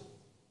 Jesus,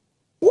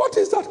 what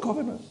is that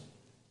covenant?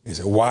 He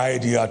said, why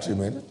the earth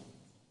remaineth?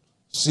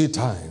 Seed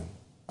time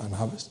and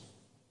harvest,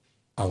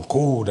 and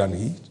cold and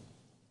heat,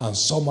 and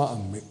summer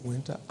and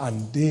winter,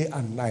 and day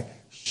and night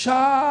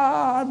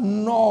shall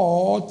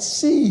not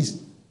cease.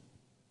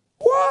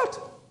 What?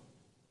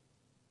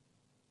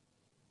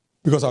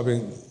 Because I've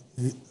been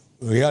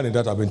hearing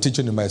that, I've been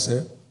teaching it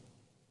myself.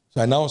 So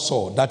I now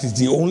saw that is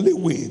the only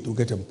way to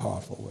get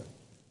empowered for wealth.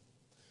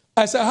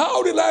 I said,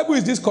 how reliable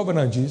is this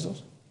covenant,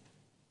 Jesus?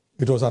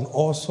 It was an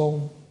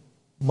awesome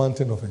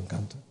mountain of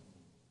encounter.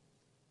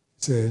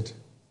 He said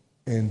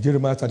in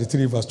Jeremiah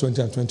 33, verse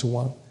 20 and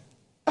 21,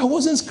 I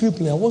wasn't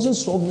scribbling, I wasn't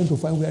struggling to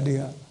find where they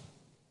are.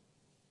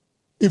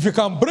 If you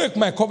can break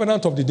my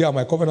covenant of the day and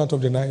my covenant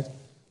of the night,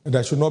 and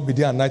there should not be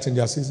day and night in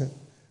their season,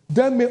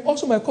 then may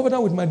also my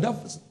covenant with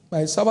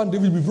my servant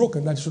David be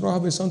broken, that he should not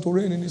have a son to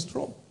reign in his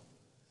throne.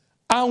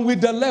 And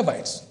with the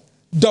Levites,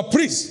 the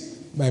priests,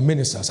 my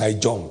ministers, I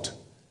jumped.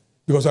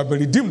 Because I've been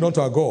redeemed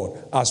unto our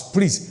God as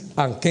priests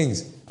and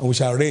kings, and we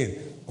shall reign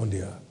on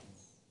the earth.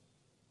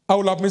 I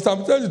would have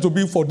misconstrued it to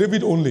be for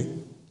David only.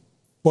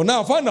 But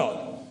now I found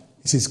out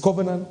it's his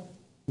covenant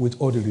with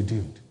all the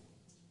redeemed.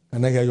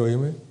 Can I hear your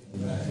amen?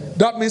 Amen.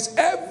 That means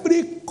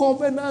every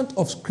covenant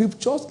of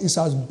scriptures is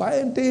as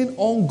binding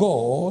on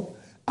God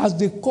as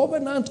the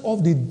covenant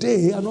of the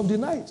day and of the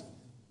night.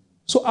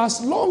 So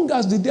as long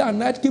as the day and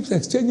night keeps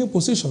exchanging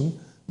position,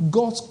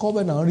 God's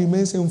covenant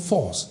remains in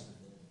force.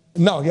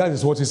 Now, here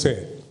is what he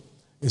said.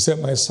 He said,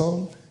 my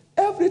son,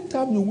 every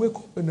time you wake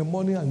up in the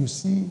morning and you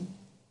see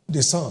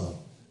the sun,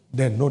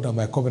 then know that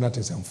my covenant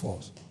is in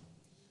force.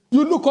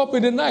 You look up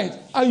in the night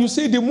and you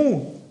see the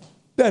moon,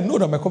 then know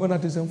that my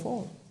covenant is in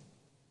force.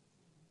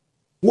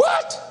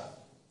 What?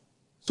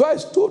 So I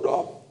stood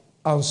up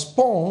and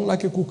spun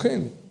like a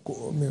cocoon,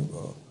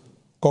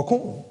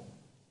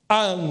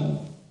 and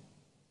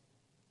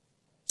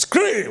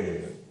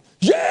screamed,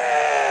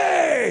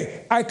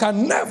 yay! I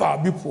can never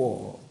be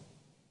poor.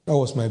 That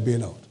was my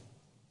bailout.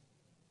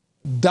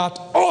 That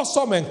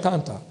awesome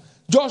encounter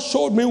just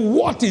showed me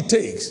what it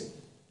takes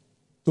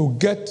to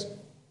get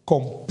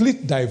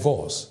complete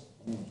divorce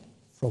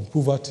from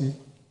poverty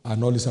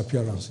and all its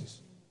appearances.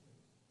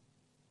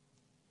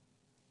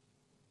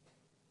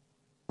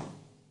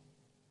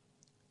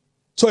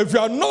 So if you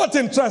are not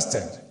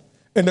interested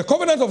in the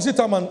covenant of seed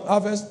time and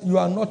harvest, you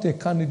are not a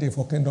candidate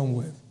for kingdom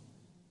wealth.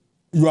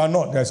 You are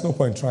not. There's no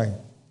point trying.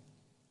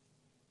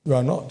 You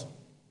are not.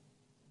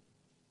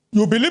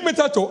 You'll be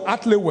limited to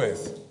earthly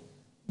wealth,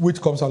 which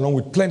comes along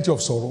with plenty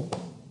of sorrow,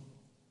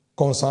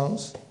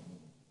 concerns,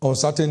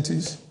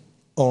 uncertainties,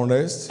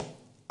 unrest,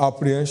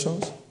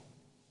 apprehensions.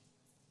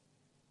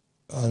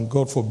 and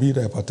God forbid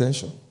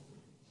hypertension.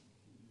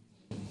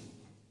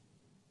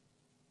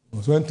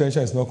 Because when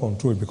tension is not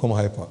controlled, it becomes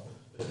hyper.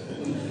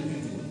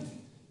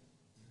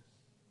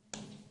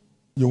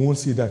 You won't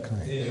see that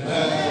kind.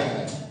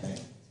 Amen.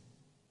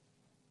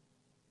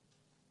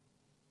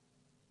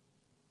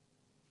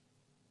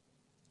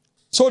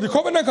 So the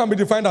covenant can be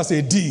defined as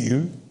a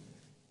deal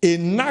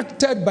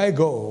enacted by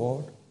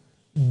God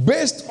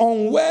based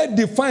on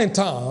well-defined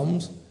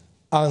terms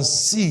and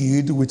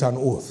sealed with an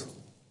oath.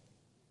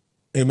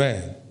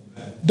 Amen.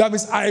 Amen. That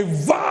means I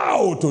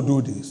vow to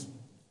do this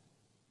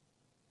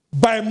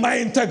by my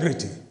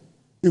integrity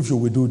if you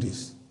will do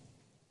this.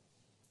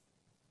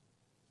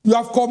 You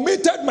have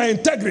committed my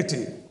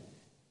integrity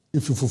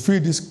if you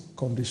fulfill these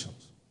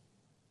conditions.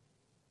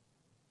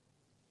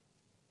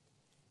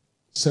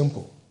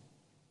 Simple.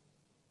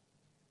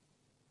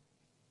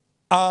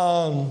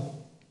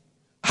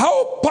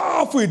 How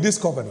powerful is this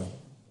covenant?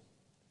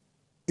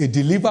 It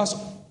delivers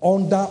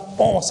under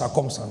all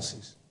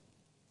circumstances,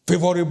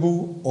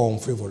 favorable or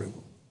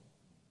unfavorable.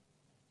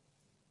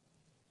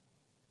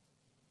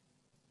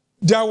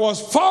 There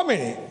was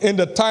famine in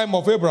the time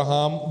of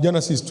Abraham,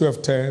 Genesis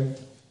 12:10,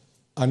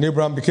 and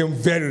Abraham became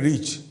very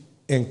rich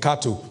in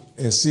cattle,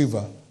 in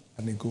silver,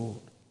 and in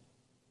gold.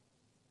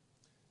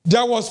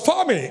 There was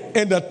famine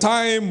in the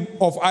time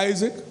of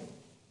Isaac.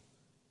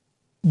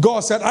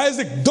 God said,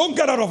 Isaac, don't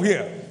get out of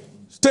here.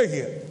 Stay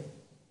here.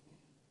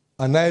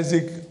 And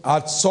Isaac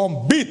had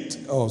some bit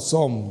or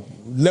some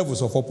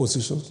levels of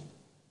oppositions.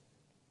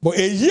 But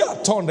a year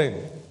turned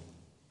in.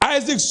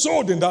 Isaac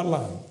sowed in that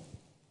land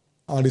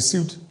and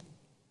received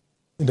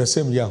in the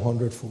same year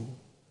 100-fold.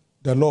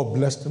 The Lord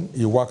blessed him.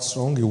 He worked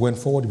strong. He went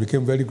forward. He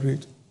became very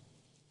great.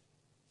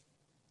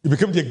 He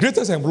became the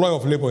greatest employer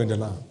of labor in the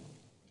land.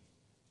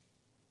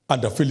 And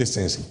the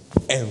Philistines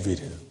envied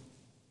him.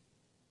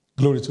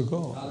 Glory to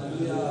God.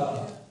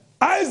 Hallelujah.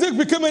 Isaac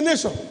became a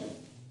nation.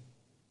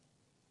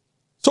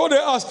 So they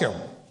asked him,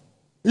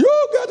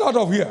 you get out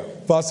of here.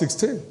 Verse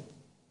 16.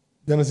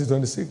 Genesis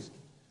 26.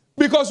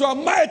 Because you are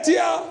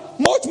mightier,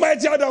 much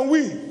mightier than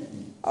we.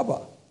 Abba.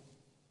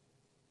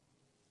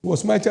 He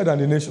was mightier than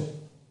the nation.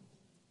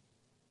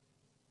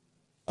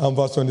 And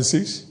verse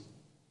 26.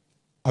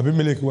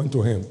 Abimelech went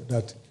to him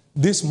that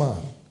this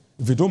man,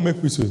 if we don't make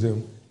peace with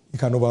him, he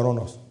can overrun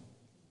us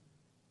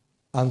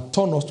and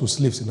turn us to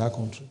slaves in our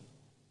country.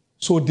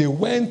 So they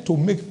went to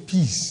make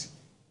peace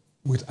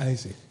with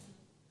Isaac.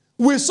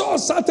 We saw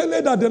certainly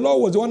that the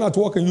Lord was the one at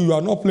work in you. You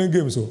are not playing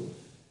games. So.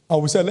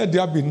 And we said, let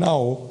there be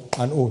now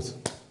an oath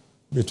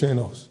between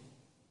us.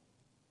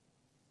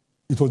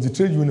 It was the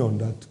trade union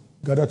that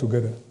gathered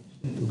together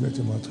to get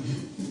him out.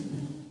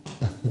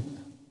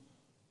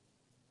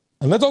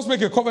 And let us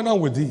make a covenant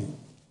with thee.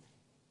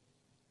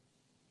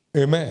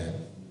 Amen.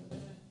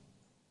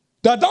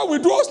 That thou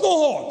will do us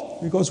no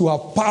hurt, because you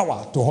have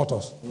power to hurt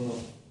us.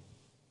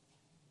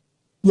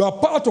 You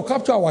have power to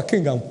capture our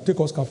king and take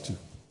us captive.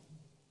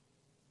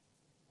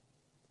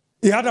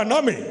 He had an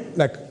army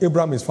like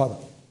Abraham, his father.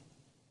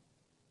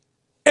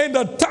 In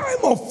the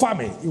time of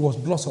famine, it was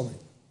blossoming.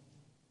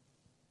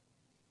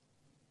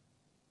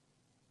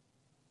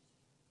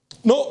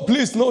 No,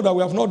 please know that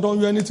we have not done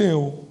you anything.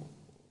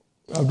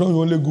 We have done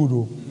you only good.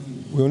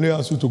 We only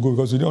ask you to go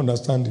because you didn't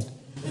understand it.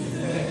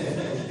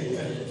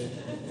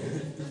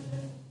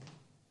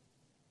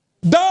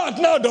 That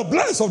now the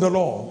blessing of the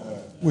Lord.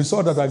 We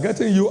saw that by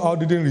getting you out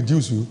didn't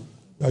reduce you.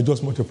 You are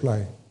just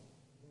multiplying.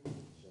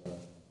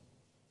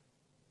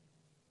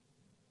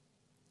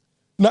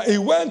 Now he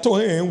went to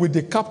him with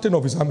the captain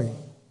of his army.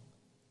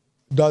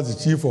 That's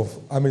the chief of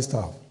army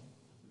staff.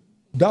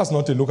 That's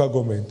not a local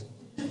government.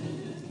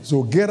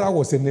 So Gera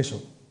was a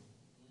nation.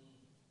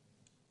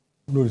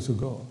 Glory to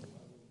God.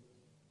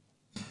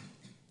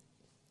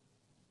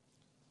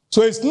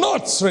 So it's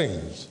not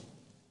strange.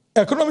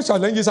 Economic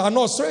challenges are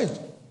not strange.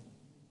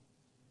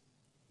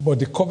 But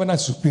the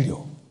covenant is superior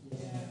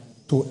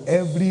to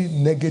every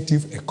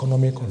negative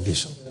economic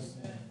condition.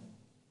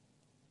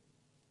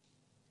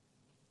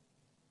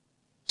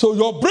 So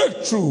your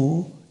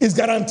breakthrough is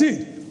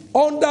guaranteed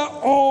under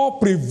all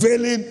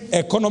prevailing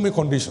economic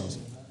conditions.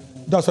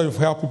 That's why you've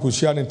heard people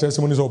sharing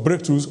testimonies of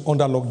breakthroughs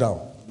under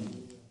lockdown.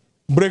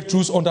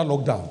 Breakthroughs under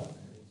lockdown.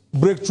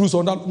 Breakthroughs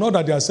under, not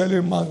that they are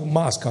selling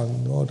masks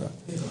and all that.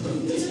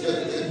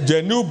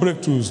 Genuine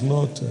breakthroughs,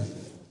 not...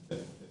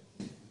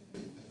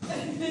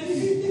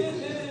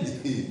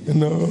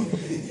 No.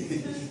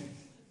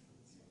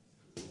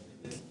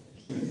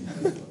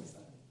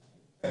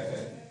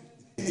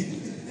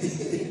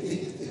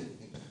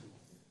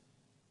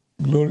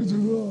 Glory to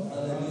God.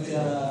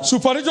 Hallelujah.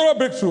 Supernatural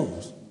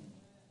breakthroughs.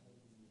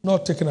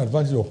 Not taking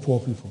advantage of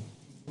poor people.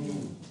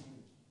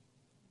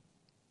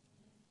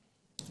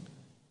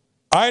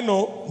 I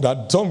know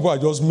that some people are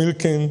just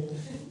milking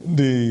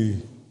the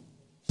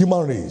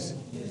human race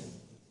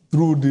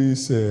through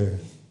this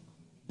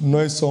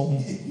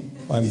noisome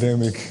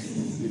pandemic,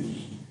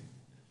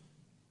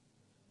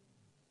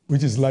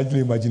 which is largely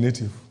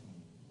imaginative.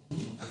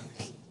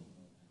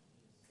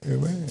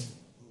 Amen.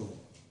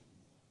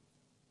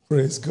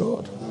 Praise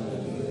God.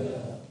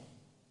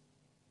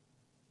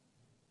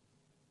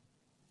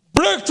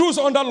 Jews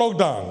under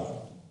lockdown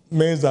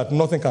means that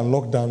nothing can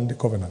lock down the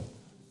covenant.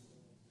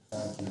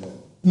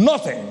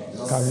 Nothing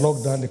can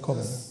lock down the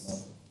covenant.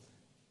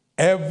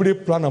 Every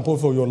plan and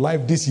purpose for your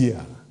life this year,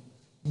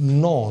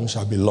 none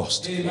shall be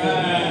lost.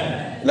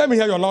 Amen. Let me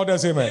hear your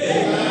loudest amen.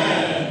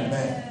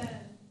 Amen.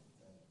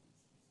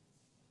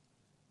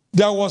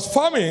 There was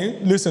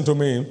famine, listen to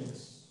me,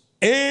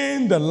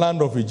 in the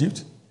land of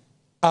Egypt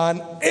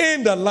and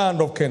in the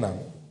land of Canaan.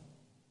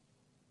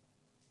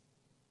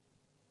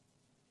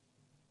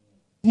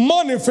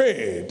 Money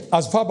failed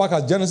as far back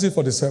as Genesis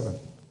 47.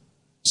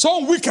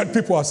 Some wicked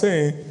people are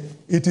saying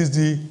it is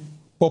the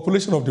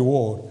population of the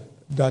world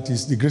that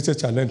is the greatest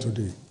challenge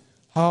today.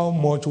 How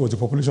much was the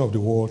population of the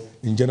world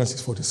in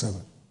Genesis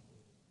 47?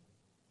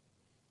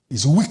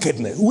 It's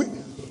wickedness.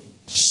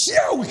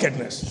 Sheer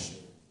wickedness.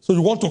 So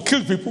you want to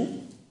kill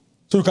people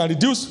so you can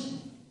reduce,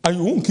 and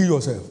you won't kill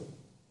yourself.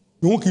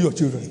 You won't kill your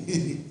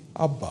children.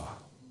 Abba.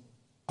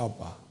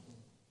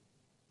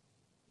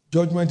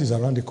 Judgment is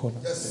around the corner.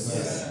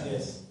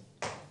 Yes.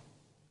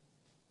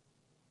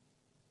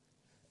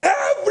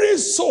 Every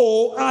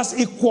soul has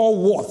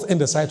equal worth in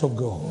the sight of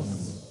God.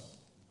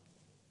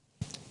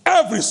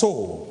 Every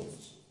soul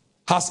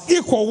has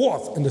equal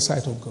worth in the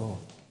sight of God.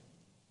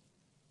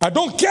 I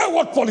don't care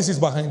what policy is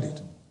behind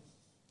it.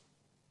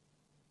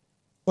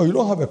 But you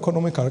don't have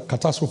economic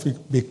catastrophe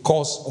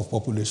because of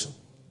population.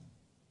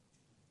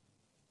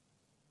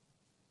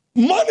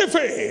 Money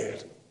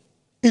failed.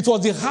 It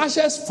was the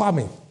harshest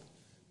famine.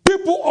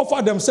 People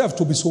offered themselves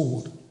to be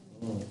sold.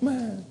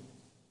 Man.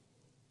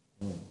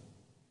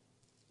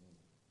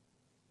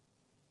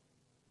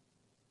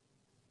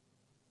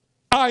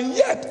 And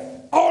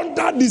yet,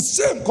 under the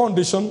same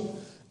condition,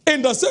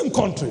 in the same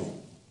country,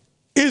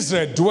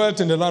 Israel dwelt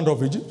in the land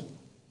of Egypt,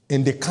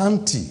 in the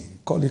county,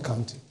 called the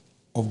county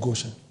of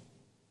Goshen.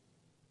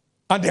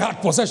 And they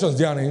had possessions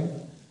therein,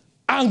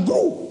 and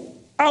grew,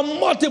 and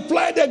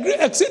multiplied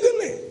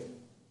exceedingly.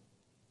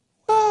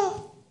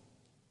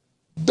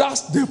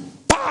 That's the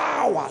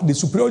power, the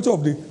superiority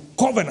of the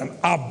covenant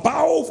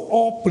above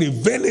all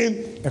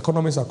prevailing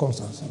economic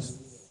circumstances.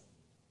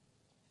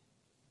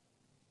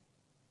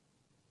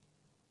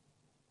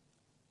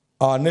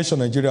 Our nation,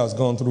 Nigeria, has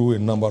gone through a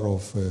number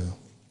of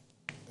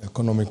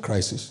economic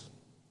crises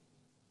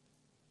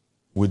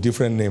with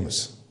different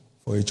names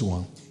for each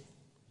one.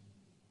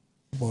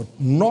 But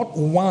not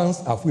once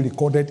have we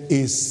recorded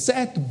a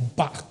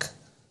setback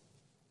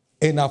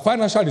in our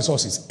financial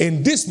resources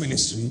in this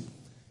ministry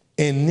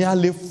in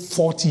nearly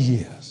 40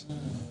 years.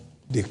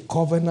 The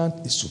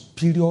covenant is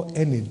superior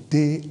any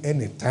day,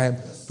 any time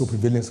to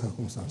prevailing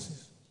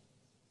circumstances.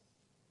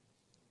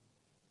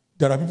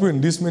 There are people in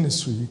this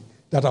ministry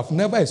that have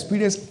never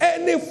experienced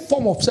any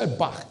form of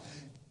setback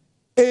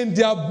in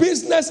their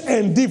business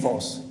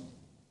endeavors.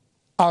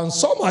 And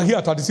some are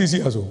here 36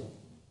 years old.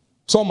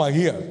 Some are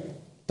here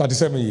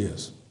 37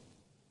 years.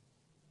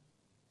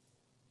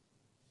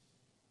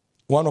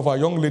 One of our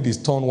young ladies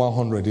turned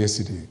 100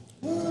 yesterday.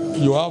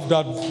 You have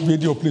that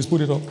video, please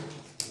put it up.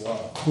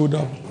 Put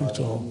that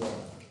picture up.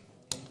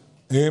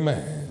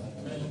 Amen.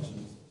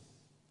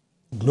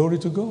 Glory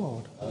to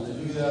God.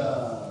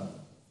 Hallelujah.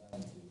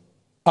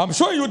 I'm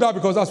showing you that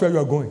because that's where you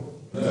are going.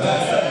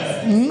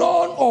 Amen.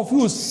 None of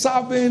you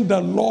serving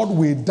the Lord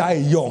will die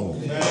young.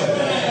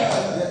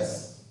 Amen.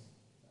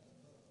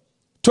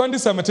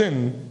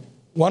 2017,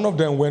 one of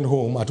them went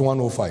home at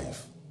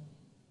 105.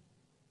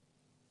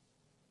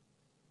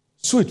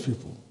 Sweet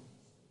people.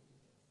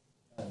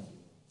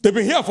 They've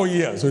been here for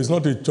years, so it's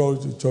not a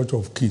church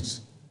of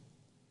kids.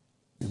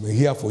 They've been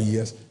here for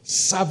years,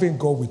 serving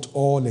God with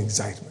all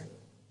excitement.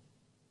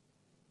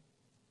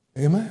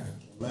 Amen.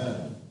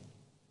 Amen.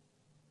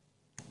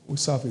 We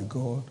serve a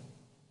God,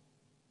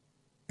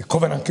 a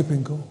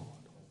covenant-keeping God.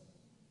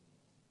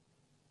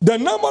 The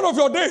number of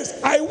your days,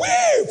 I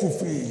will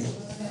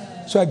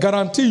fulfill. So I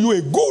guarantee you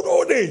a good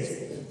old age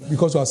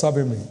because you are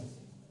serving me.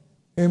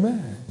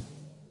 Amen.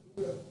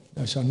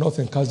 There shall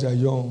nothing cast their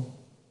young,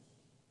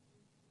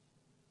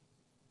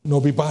 nor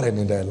be barren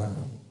in thy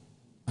land.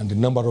 And the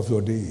number of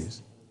your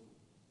days,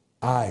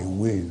 I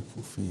will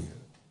fulfill.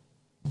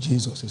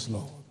 Jesus is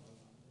Lord.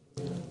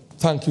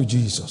 Thank you,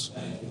 Jesus.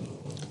 Thank you.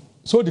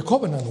 So the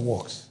covenant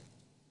works,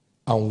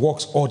 and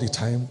works all the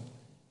time,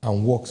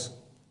 and works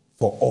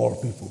for all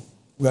people,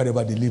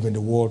 wherever they live in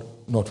the world,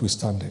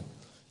 notwithstanding.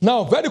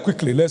 Now, very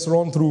quickly, let's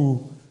run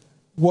through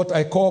what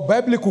I call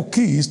biblical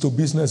keys to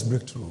business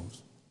breakthroughs.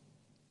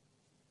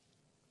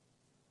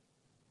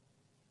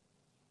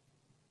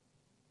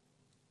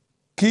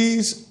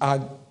 Keys are,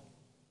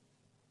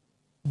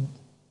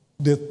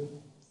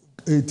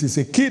 it is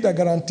a key that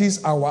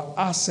guarantees our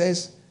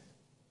access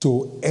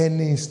to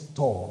any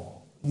store.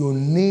 You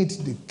need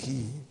the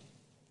key.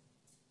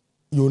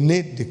 You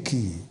need the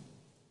key.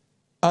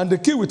 And the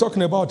key we're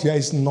talking about here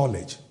is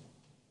knowledge.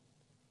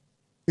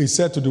 He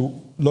said to the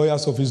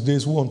lawyers of his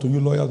days, "Who unto you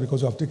lawyers,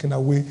 because you have taken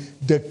away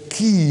the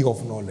key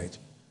of knowledge.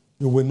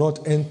 You will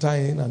not enter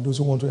in, and those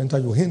who want to enter,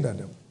 you hinder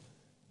them."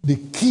 The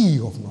key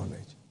of knowledge.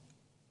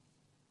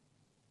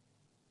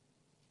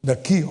 The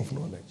key of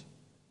knowledge.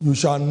 You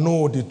shall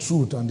know the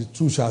truth, and the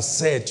truth shall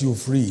set you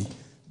free.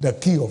 The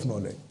key of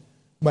knowledge.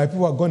 My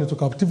people are going into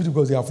captivity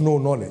because they have no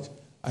knowledge.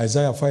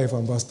 Isaiah 5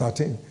 and verse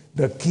 13.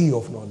 The key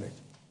of knowledge.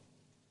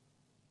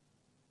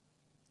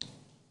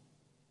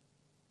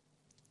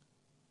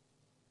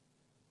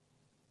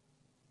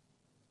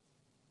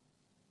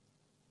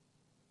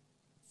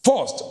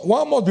 First,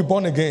 one must be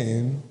born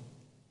again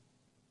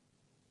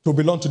to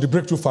belong to the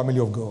breakthrough family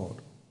of God.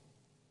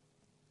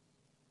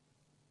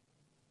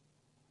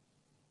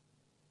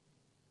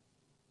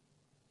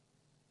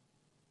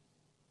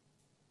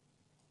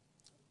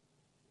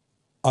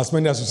 As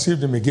many as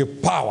received him, he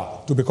gave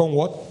power to become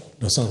what?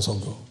 The sons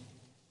of God.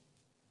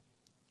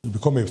 To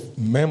become a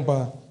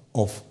member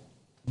of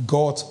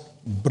God's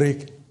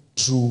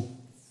breakthrough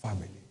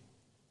family.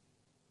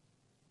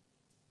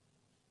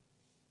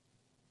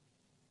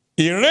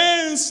 He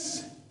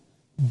reigns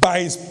by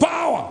his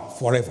power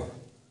forever.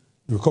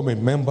 You become a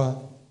member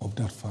of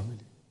that family.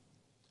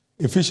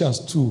 Ephesians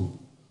 2,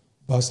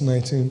 verse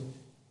 19.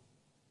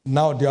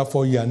 Now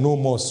therefore ye are no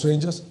more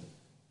strangers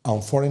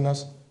and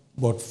foreigners,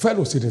 but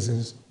fellow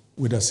citizens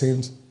with the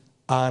saints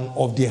and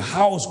of the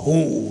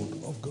household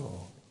of God.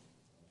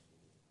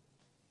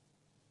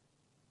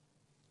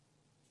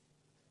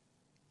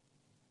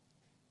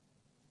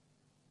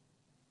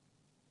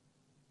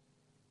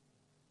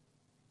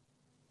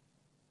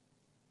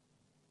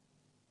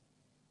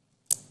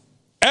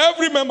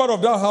 Every member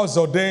of that house is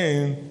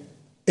ordained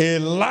a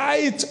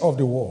light of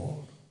the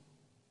world.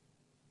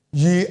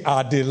 Ye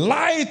are the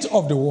light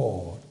of the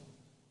world.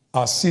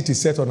 A city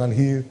set on an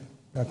hill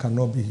that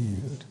cannot be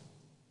hid.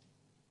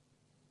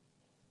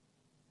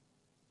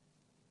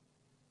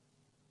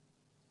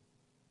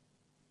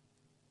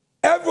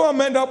 Every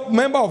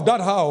member of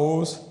that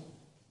house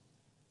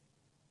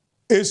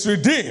is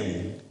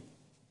redeemed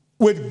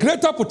with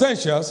greater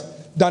potentials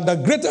than the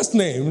greatest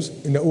names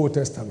in the Old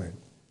Testament.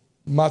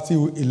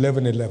 Matthew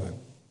 11:11.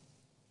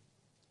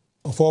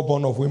 Of all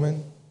born of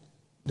women,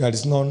 there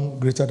is none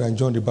greater than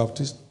John the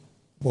Baptist,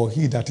 but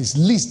he that is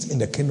least in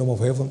the kingdom of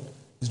heaven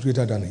is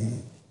greater than he.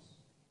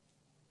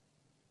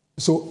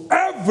 So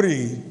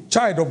every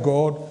child of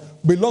God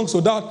belongs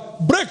to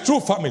that breakthrough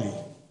family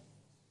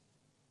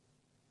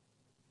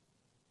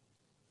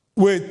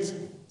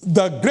with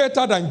the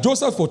greater than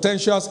Joseph's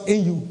potentials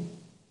in you,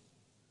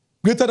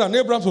 greater than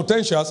Abraham's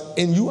potentials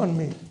in you and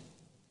me,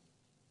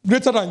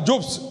 greater than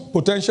Job's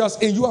potentials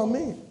in you and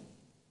me,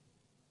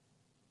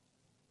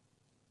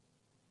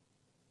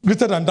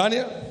 greater than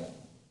Daniel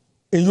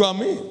in you and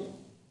me.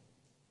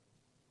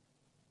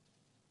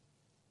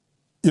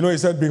 You know, he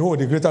said, behold,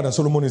 the greater than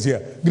Solomon is here.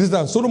 Greater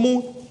than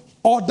Solomon,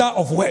 order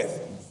of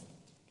wealth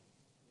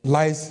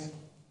lies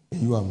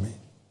in you and me.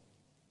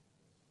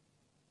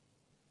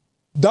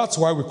 That's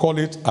why we call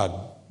it a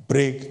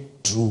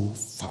breakthrough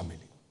family.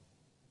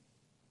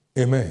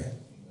 Amen.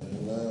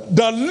 Amen.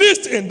 The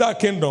least in that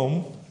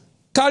kingdom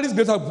carries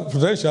greater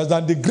potentials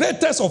than the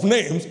greatest of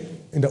names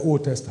in the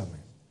Old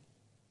Testament.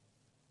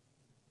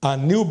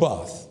 And new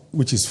birth,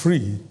 which is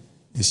free,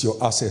 is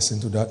your access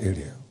into that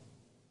area.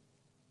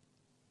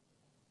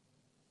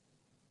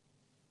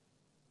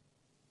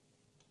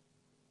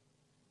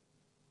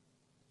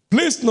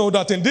 Please know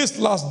that in these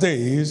last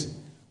days,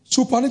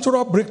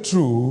 supernatural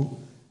breakthrough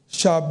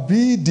shall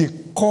be the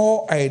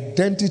core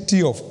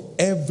identity of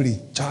every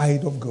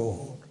child of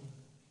God.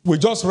 We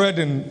just read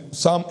in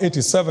Psalm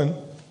 87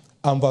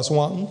 and verse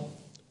 1,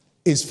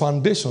 his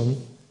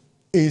foundation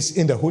is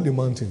in the holy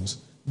mountains.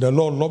 The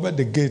Lord loveth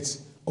the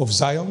gates of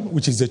Zion,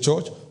 which is the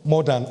church,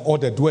 more than all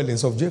the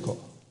dwellings of Jacob.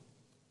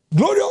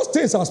 Glorious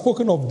things are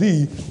spoken of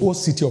thee, O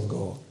city of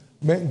God.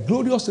 Man,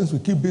 glorious things will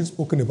keep being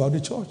spoken about the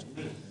church.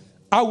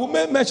 I will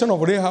make mention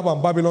of Rahab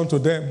and Babylon to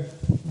them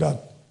that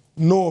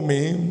know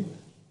me.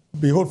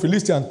 Behold,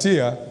 Philistia and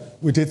Tyre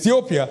with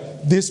Ethiopia,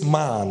 this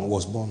man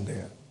was born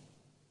there.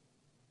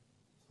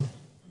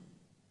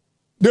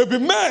 They'll be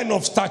men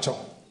of stature.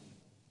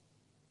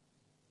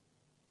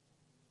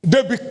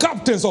 They'll be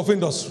captains of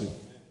industry.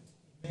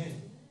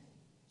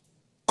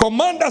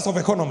 Commanders of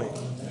economy.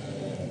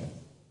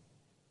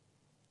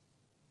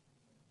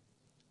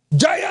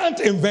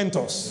 Giant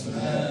inventors.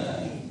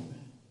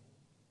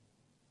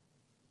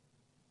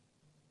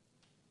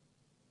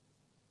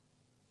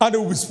 And they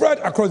will be spread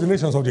across the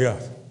nations of the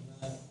earth.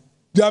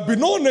 There will be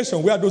no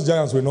nation where those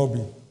giants will not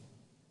be.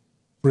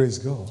 Praise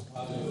God.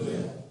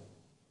 Hallelujah.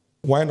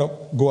 Wind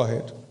up, go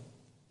ahead.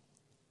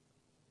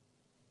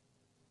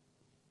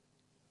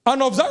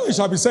 And of Zion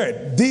shall be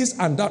said, this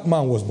and that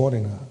man was born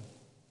in her.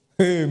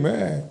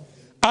 Amen.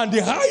 And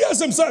the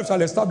highest himself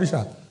shall establish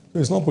her.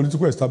 It's not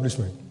political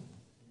establishment.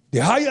 The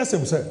highest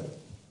himself.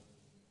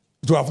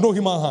 To have no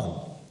human hand.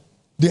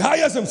 The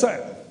highest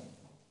himself.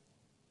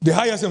 The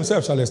highest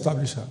himself shall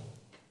establish her.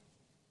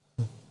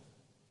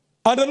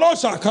 And the Lord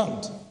shall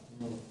count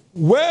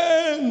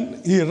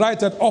when he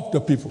writeth up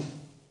the people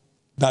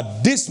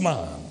that this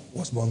man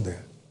was born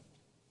there.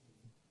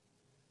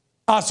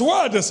 As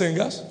well the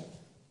singers,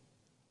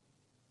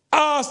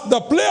 as the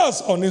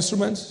players on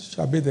instruments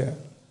shall be there.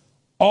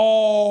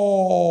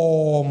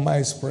 All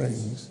my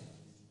springs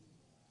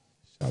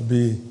shall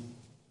be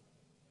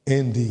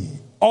in thee.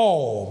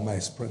 All my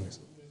springs.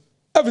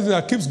 Everything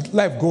that keeps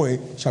life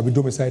going shall be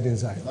domiciled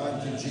inside.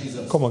 Thank you,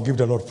 Jesus. Come on, give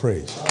the Lord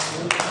praise.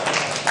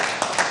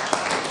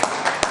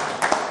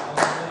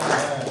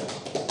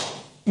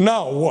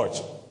 Now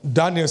watch.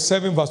 Daniel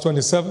 7 verse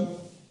 27.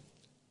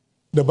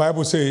 The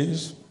Bible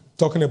says,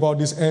 talking about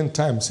this end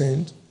time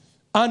saint,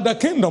 and the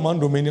kingdom and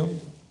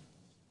dominion,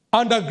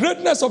 and the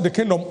greatness of the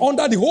kingdom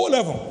under the whole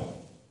heaven,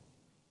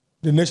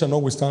 the nation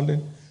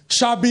notwithstanding,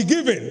 shall be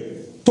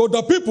given to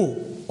the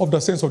people of the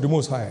saints of the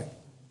Most High,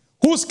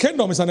 whose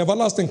kingdom is an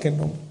everlasting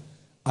kingdom,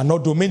 and no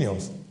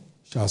dominions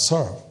shall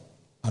serve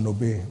and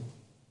obey him.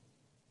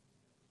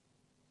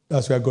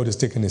 That's where God is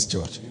taking his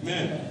church.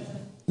 Amen.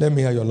 Let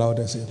me hear your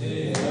loudest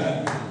amen.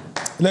 Amen.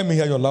 Let me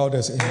hear your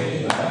loudest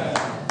amen. Amen.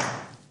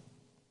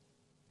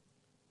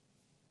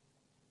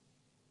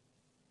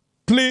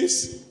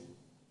 Please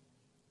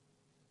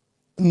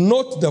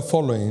note the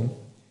following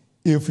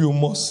if you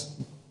must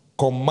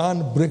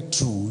command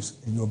breakthroughs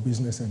in your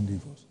business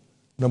endeavors.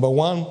 Number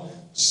one,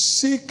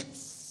 seek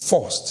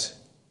first.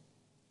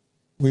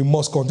 We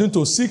must continue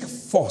to seek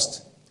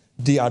first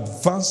the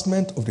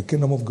advancement of the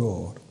kingdom of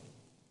God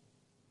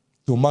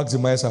to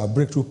maximize our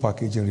breakthrough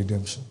package and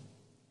redemption.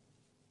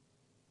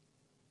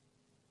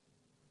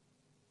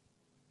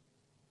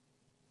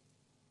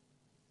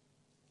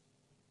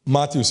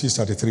 Matthew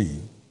 6:33.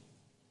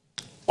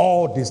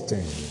 All these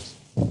things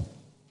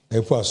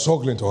that people are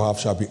struggling to have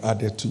shall be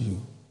added to you.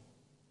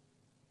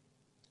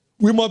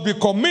 We must be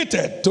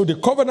committed to the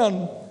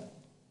covenant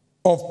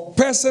of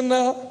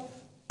personal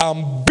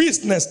and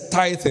business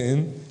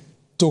tithing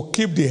to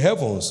keep the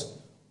heavens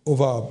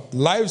over our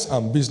lives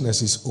and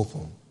businesses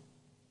open.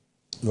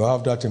 You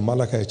have that in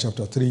Malachi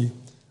chapter 3,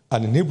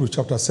 and in Hebrews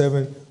chapter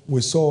 7,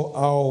 we saw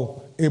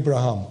how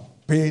Abraham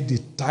paid the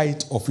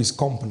tithe of his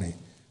company.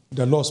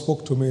 The Lord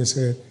spoke to me and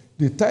said,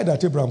 the tithe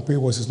that Abraham paid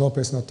was his not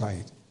personal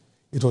tithe.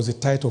 It was the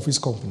tithe of his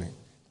company.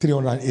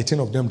 318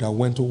 of them that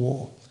went to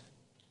war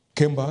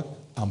came back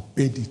and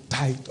paid the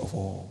tithe of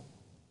all.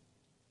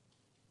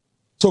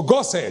 So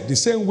God said, the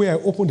same way I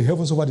opened the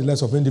heavens over the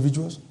lives of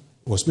individuals,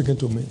 He was speaking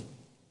to me.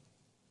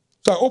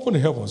 So I opened the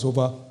heavens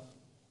over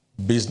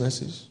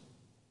businesses,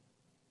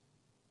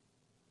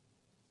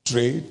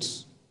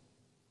 trades,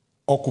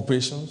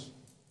 occupations,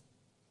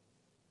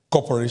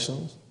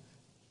 corporations,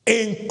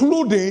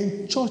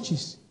 including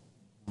churches.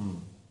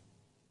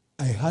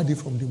 I heard it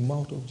from the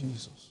mouth of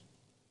Jesus.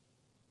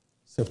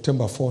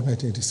 September 4,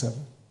 1987.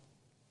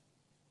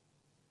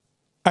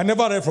 I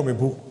never read from a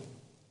book.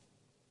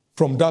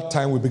 From that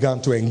time, we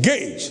began to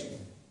engage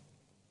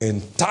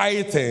in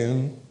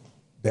tithing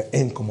the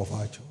income of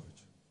our church.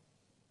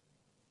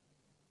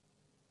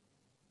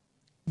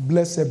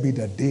 Blessed be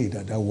the day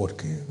that that word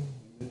came.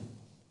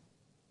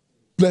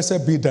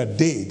 Blessed be the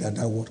day that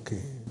that word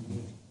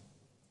came.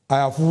 I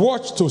have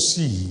watched to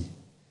see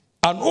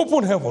an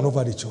open heaven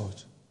over the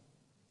church.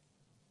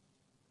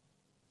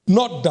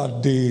 Not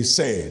that they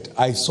said,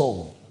 I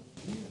saw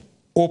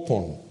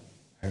open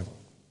heaven.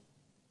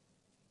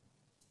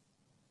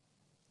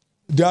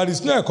 There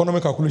is no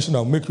economic calculation that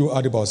will make you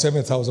add about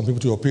 7,000 people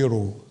to your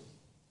payroll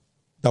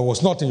that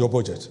was not in your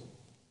budget,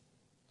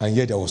 and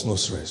yet there was no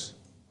stress.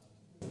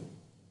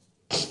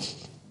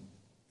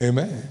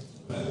 Amen.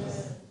 Amen.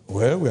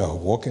 Well, we are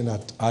working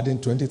at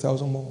adding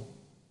 20,000 more,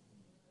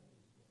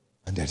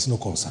 and there is no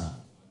concern.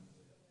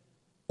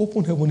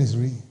 Open heaven is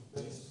real.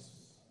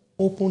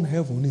 Open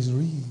heaven is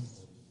real.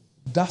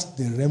 That's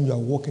the realm you are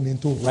walking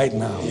into right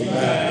now.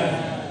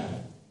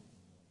 Amen.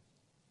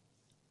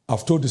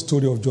 I've told the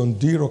story of John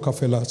D.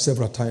 Rockefeller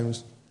several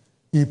times.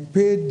 He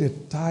paid the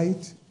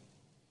tithe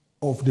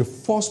of the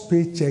first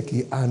paycheck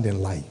he earned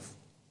in life.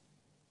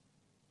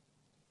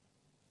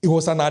 He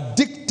was an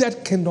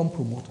addicted kingdom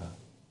promoter.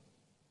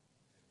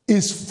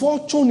 His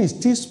fortune is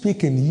still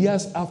speaking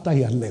years after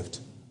he had left.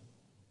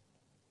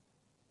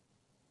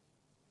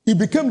 He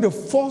became the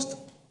first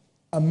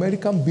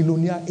American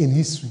billionaire in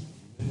history.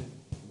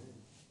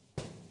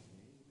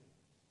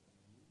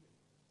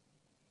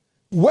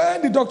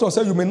 When the doctor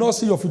said you may not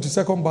see your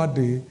 52nd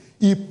birthday,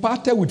 he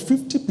parted with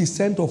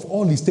 50% of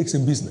all his stakes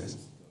in business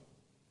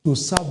to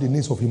serve the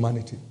needs of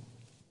humanity.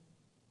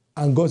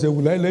 And God said,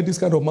 will I let this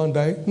kind of man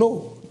die?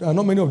 No, there are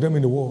not many of them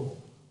in the world.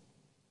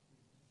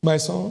 My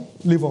son,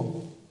 live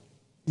on.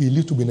 He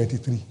lived to be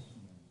 93.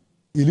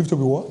 He lived to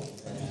be what?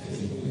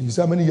 93. You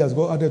see how many years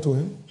God added to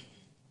him?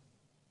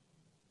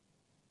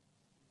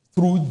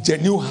 Through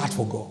genuine heart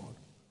for God.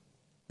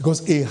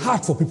 Because a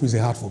heart for people is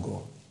a heart for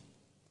God.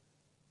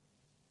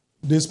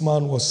 This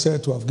man was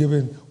said to have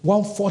given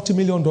 $140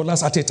 million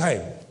at a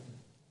time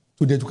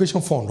to the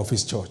education fund of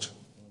his church.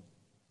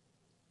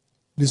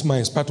 This man,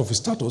 in spite of his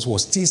status,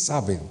 was still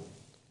serving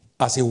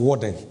as a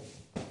warden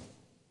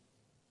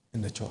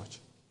in the church.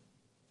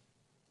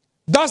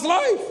 That's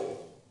life.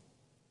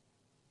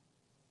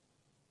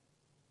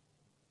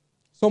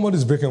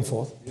 Somebody's breaking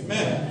forth.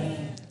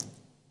 Amen.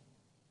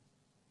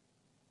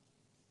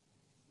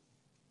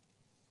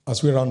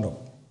 As we round up,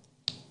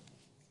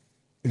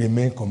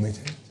 remain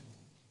committed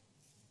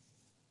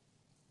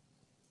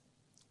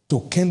to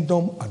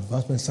kingdom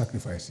advancement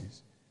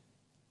sacrifices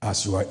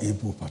as you are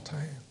able per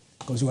time.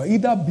 Because you are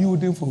either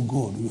building for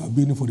God or you are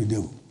building for the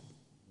devil.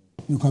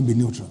 You can't be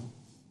neutral.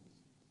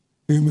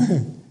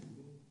 Amen.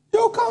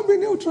 You can't be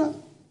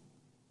neutral.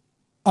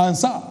 And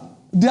sir,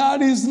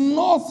 there is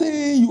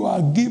nothing you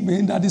are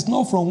giving that is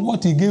not from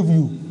what he gave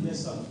you.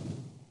 Yes, sir.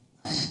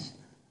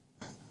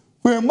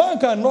 For a man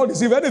cannot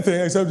receive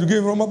anything except you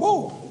give from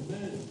above.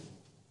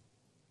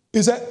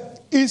 He said,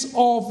 it's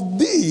of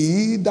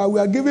thee that we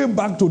are giving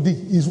back to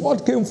thee. It's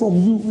what came from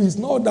you. It's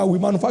not that we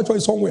manufacture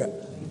it somewhere.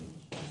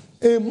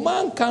 A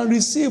man can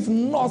receive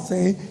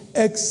nothing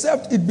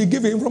except it be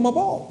given from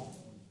above.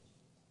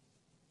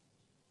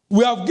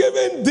 We have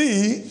given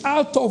thee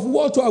out of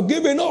what you have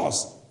given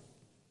us.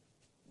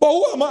 But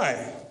who am I?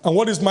 And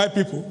what is my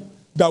people?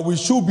 That we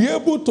should be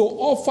able to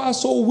offer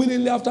so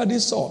willingly after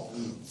this sort.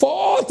 For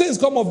all things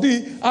come of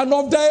thee, and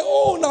of thy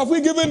own have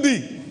we given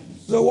thee.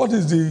 So what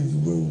is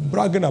the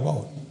bragging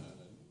about?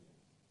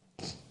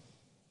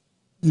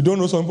 You don't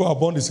know some people are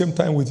born the same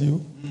time with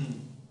you?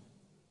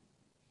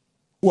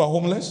 Who are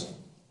homeless?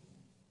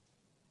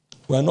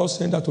 We are not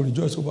saying that to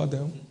rejoice over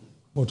them,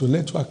 but to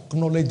let you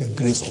acknowledge the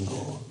grace of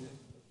God.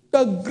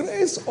 The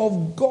grace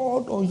of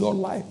God on your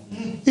life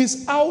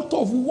is out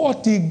of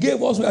what he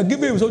gave us. We are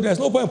giving him, so there's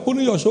no point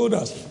pulling your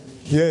shoulders.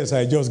 Yes,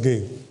 I just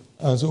gave.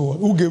 And so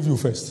who gave you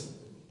first?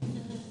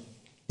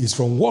 It's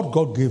from what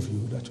God gave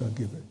you that you are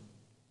given.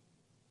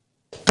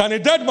 Can a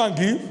dead man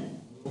give?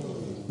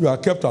 You are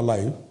kept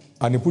alive,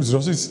 and he puts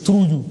resources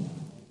through you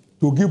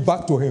to give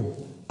back to him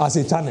as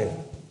a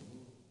channel.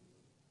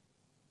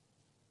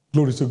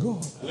 Glory to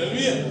God.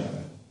 Hallelujah.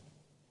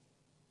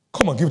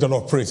 Come on, give the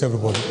Lord praise,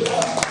 everybody.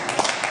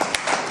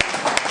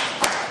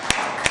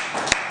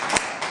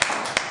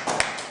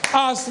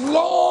 As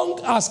long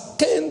as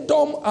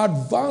kingdom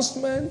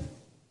advancement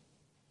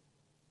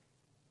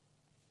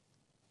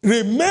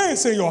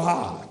remains in your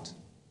heart,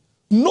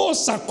 no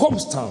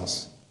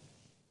circumstance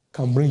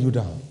can bring you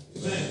down.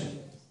 Amen.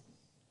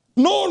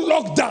 No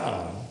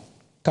lockdown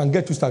can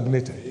get you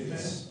stagnated. Amen.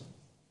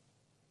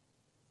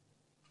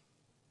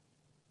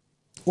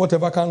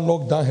 Whatever can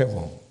lock down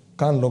heaven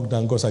can lock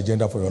down God's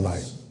agenda for your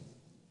life.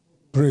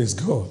 Praise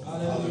God.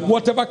 Hallelujah.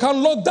 Whatever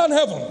can lock down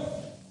heaven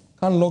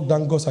can lock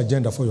down God's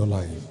agenda for your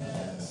life.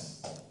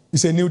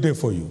 It's a new day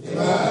for you.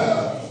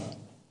 Amen.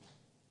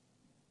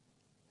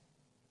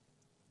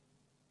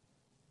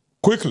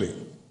 Quickly,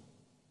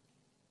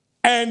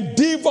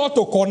 endeavor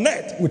to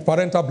connect with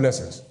parental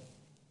blessings.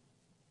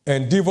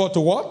 Endeavor to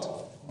what?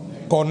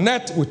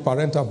 Connect with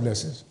parental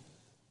blessings.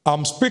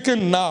 I'm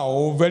speaking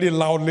now very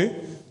loudly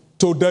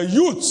to the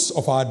youths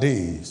of our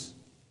days.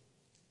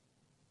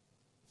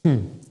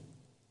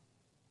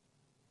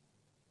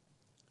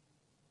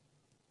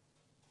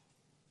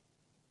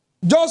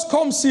 Just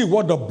come see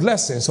what the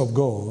blessings of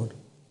God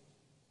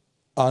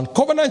and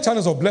covenant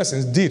channels of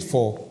blessings did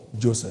for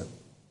Joseph.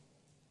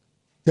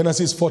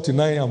 Genesis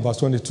 49 and verse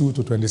 22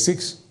 to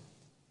 26.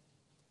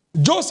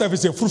 Joseph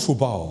is a fruitful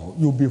bough.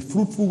 You'll be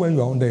fruitful when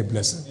you are under a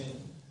blessing.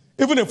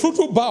 Even a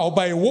fruitful bough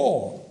by a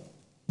wall,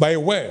 by a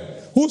well,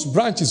 whose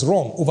branch is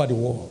wrong over the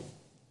wall.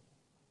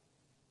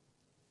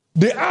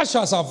 The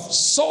ashes have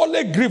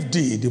sorely grieved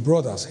thee. The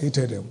brothers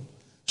hated them,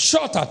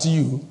 shot at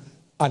you,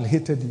 and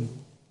hated you.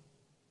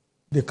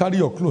 They carry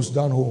your clothes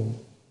down home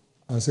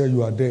and say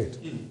you are dead.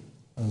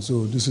 And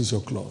so this is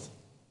your cloth.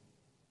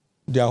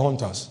 They are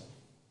hunters.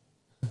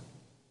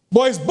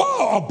 But his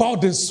bow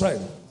about his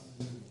strength,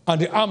 and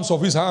the arms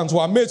of his hands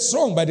were made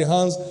strong by the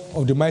hands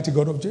of the mighty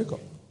God of Jacob.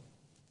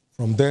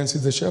 From thence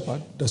is the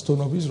shepherd, the stone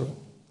of Israel.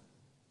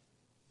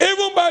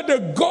 Even by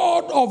the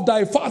God of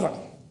thy father,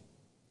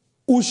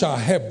 who shall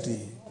help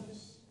thee,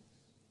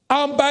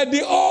 and by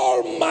the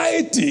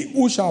Almighty,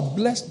 who shall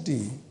bless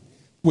thee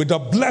with the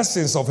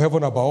blessings of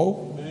heaven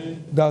above,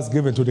 amen, that's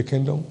given to the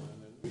kingdom.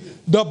 Amen.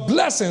 The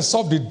blessings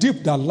of the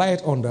deep that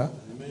light under,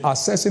 amen,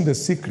 accessing the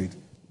secret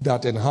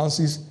that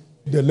enhances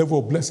the level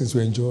of blessings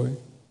we enjoy.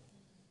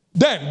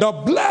 Then the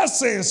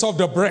blessings of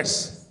the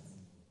breast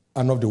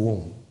and of the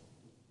womb,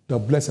 the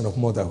blessing of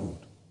motherhood.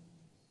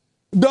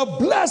 The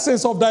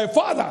blessings of thy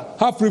father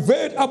have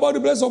prevailed about the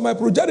blessings of my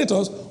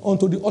progenitors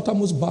unto the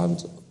uttermost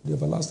bounds of the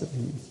everlasting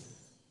hill.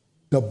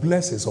 The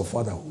blessings of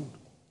fatherhood.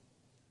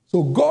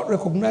 So God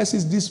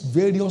recognizes these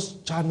various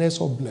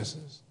channels of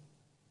blessings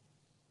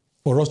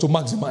for us to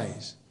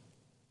maximize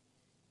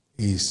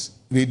his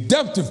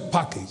redemptive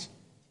package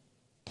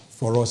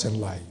for us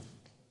in life.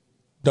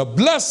 The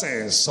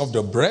blessings of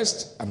the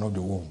breast and of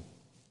the womb.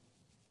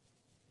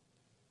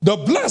 The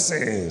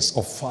blessings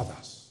of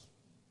fathers.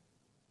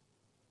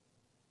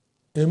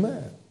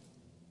 Amen.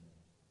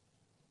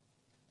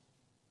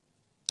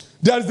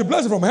 There is the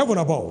blessing from heaven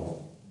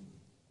above.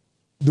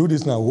 Do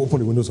this now, we'll open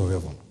the windows of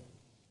heaven.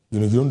 You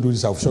know, if you don't do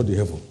this, I'll shut the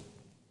heaven.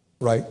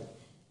 Right?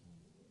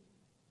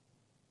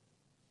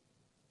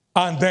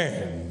 And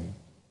then,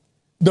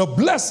 the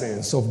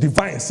blessings of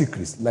divine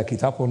secrets, like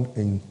it happened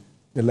in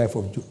the life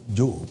of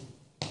Job.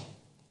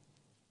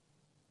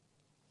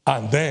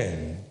 And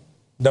then,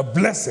 the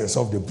blessings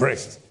of the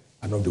breast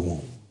and of the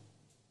womb.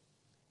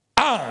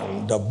 And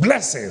and the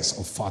blessings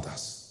of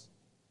fathers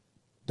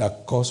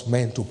that cause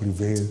men to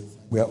prevail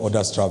where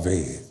others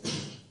travail.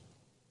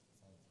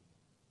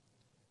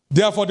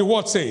 Therefore the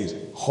word says,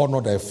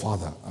 honor thy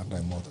father and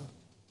thy mother,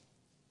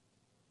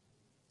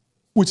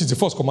 which is the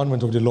first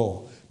commandment of the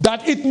law,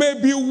 that it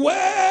may be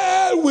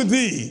well with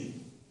thee,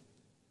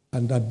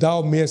 and that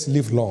thou mayest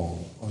live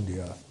long on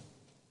the earth.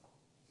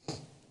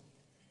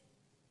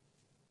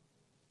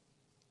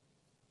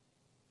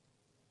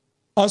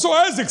 And so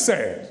Isaac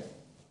said,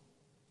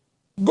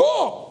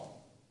 go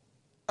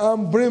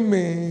and bring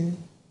me,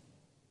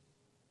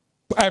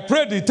 I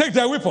pray thee, take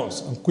thy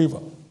weapons and quiver,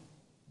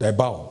 thy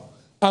bow,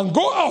 and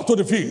go out to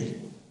the field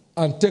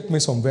and take me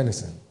some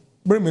venison,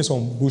 bring me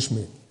some bush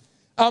meat,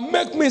 and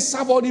make me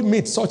savory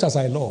meat such as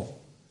I love,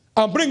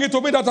 and bring it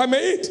to me that I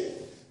may eat,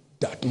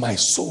 that my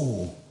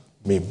soul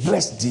may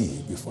bless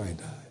thee before I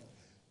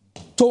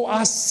die. To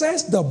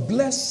assess the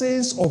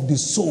blessings of the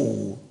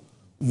soul,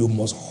 you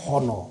must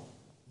honor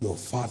your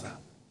father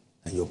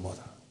and your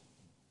mother.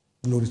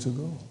 Glory to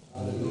God.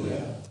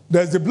 Hallelujah.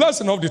 There's the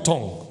blessing of the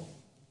tongue,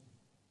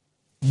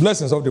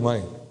 blessings of the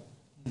mind.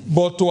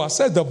 But to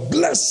assess the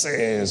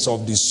blessings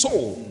of the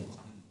soul,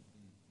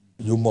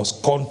 you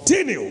must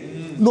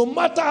continue, no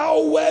matter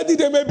how worthy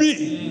they may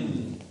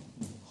be,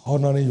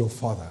 honoring your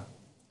father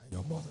and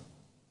your mother.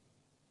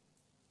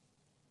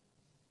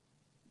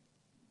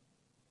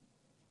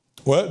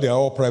 Well, they are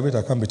all private.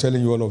 I can't be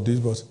telling you all of this,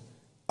 but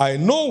I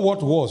know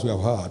what words we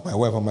have heard, my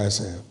wife and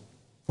myself,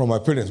 from my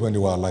parents when they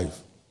were alive.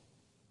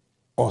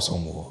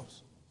 Awesome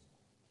words.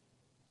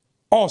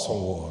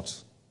 Awesome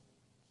words.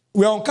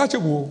 We are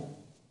uncatchable.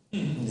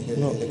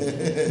 No.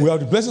 We have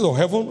the blessings of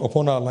heaven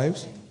upon our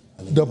lives,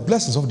 the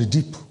blessings of the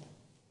deep.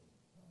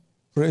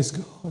 Praise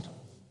God.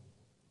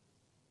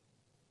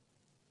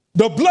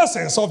 The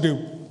blessings of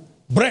the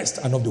breast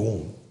and of the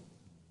womb,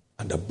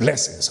 and the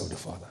blessings of the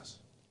fathers.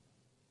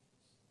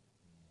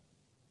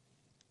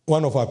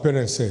 One of our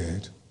parents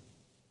said,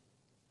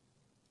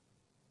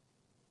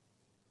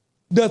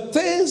 the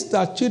things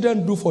that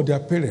children do for their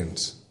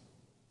parents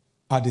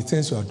are the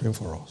things you are doing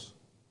for us.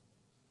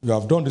 You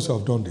have done this, you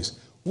have done this.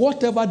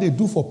 Whatever they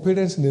do for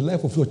parents in the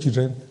life of your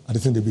children are the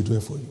things they'll be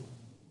doing for you.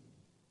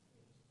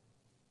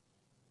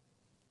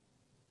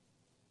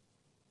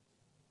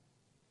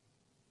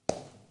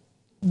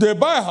 They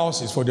buy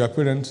houses for their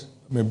parents,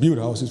 build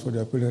houses for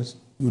their parents.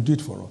 You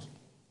did for us.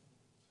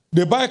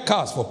 They buy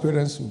cars for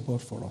parents, you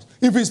bought for us.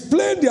 If it's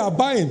plane they are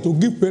buying to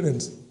give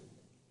parents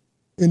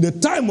in the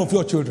time of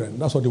your children,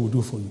 that's what they will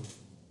do for you.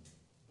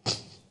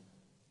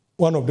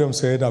 One of them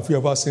said, have you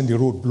ever seen the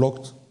road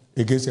blocked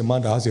against a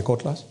man that has a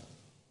cutlass?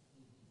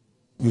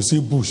 You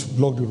see bush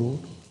block the road.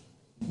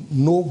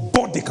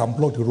 Nobody can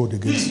block the road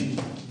against you.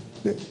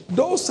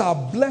 Those are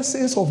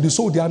blessings of the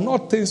soul. They are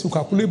not things you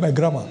calculate by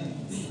grammar.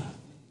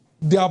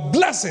 They are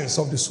blessings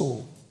of the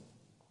soul.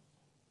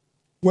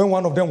 When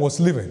one of them was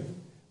leaving,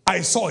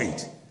 I saw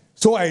it.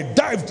 So I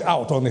dived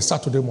out on a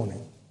Saturday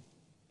morning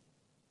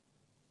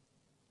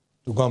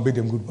to go and bid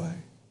them goodbye.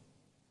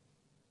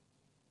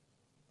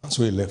 And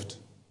so he left.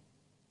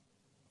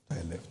 I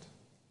left.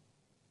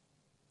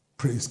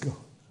 Praise God.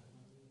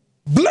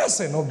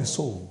 Blessing of the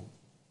soul.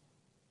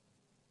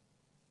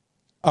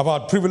 I've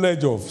had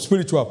privilege of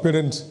spiritual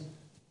parents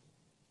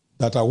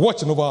that are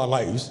watching over our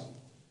lives.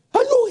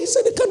 I know, he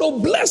said the kind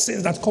of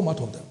blessings that come out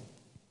of them.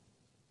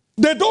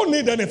 They don't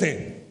need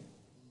anything.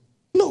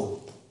 No.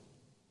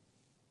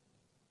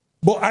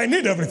 But I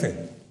need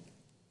everything.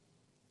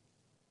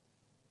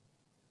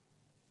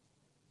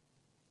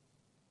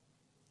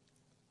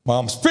 But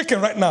I'm speaking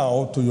right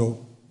now to your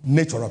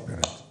natural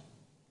parents.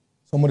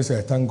 Somebody say,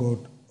 I thank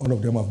God all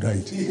of them have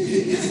died.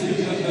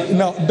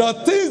 Now,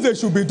 the things they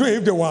should be doing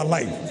if they were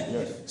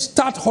alive,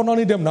 start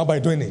honoring them now by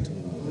doing it.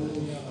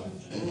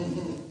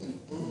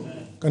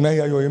 Can I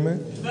hear your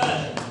amen?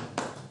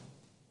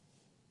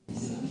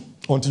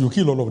 Until you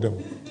kill all of them.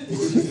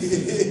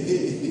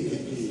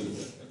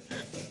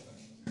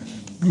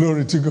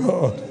 Glory to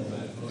God.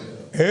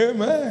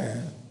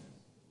 Amen.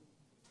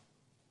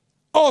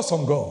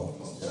 Awesome God.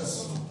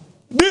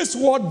 This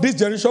word this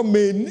generation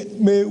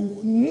may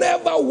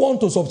never want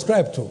to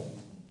subscribe to.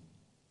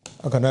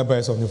 How can I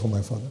buy something for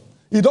my father?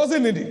 He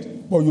doesn't need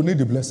it, but you need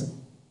the blessing.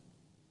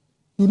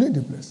 You need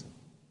the blessing.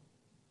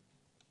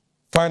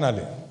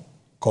 Finally,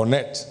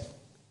 connect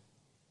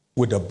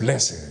with the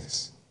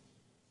blessings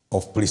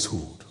of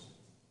priesthood.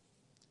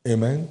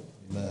 Amen?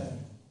 Amen.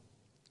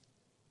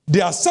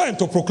 They are sent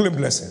to proclaim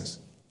blessings.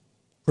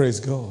 Praise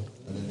God.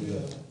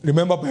 Hallelujah.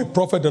 Remember, by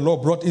prophet, the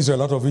Lord brought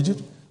Israel out of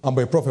Egypt, and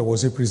by prophet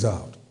was he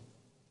preserved.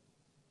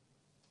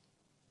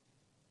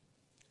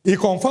 He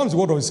confirms the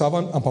word of his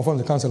servant and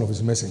performs the counsel of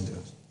his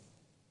messengers.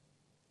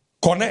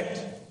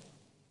 Connect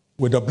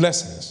with the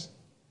blessings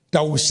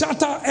that will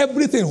shatter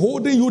everything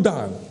holding you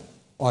down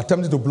or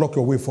attempting to block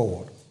your way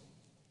forward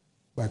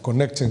by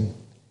connecting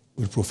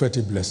with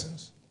prophetic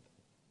blessings.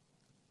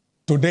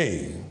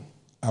 Today,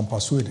 I'm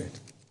persuaded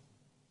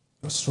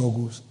your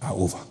struggles are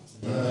over.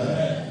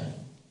 Amen.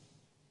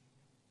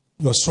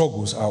 Your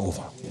struggles are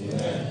over.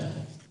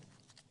 Amen.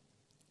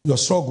 Your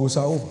struggles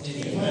are over.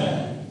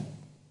 Amen.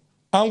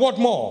 And what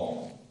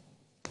more?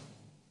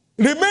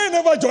 Remain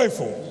ever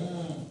joyful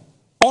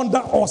under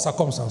all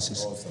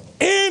circumstances. Awesome.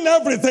 In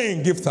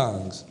everything, give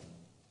thanks.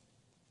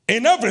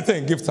 In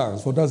everything, give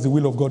thanks, for that's the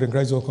will of God in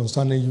Christ Jesus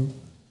concerning you.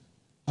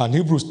 And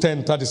Hebrews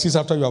 10:36,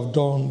 after you have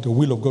done the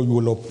will of God, you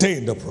will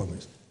obtain the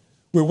promise.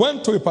 We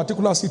went to a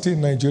particular city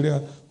in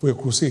Nigeria for a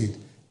crusade.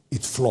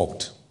 It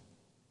flopped.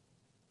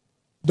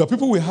 The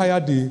people we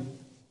hired the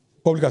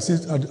public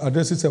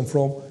address system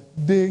from,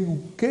 they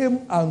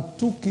came and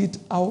took it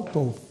out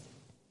of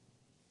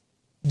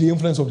the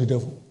influence of the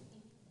devil.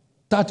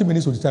 30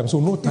 minutes of the time, so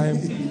no time.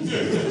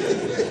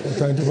 No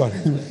time to worry.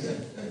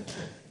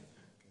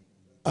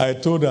 I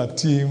told our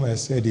team, I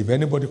said, if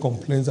anybody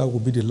complains, that will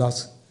be the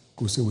last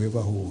crusade we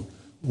ever hold.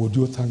 Would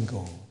you thank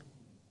God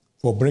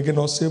for bringing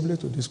us safely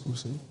to this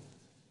crusade?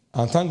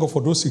 And thank God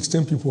for those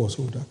 16 people or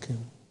so that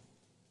came.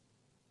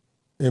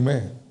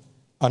 Amen.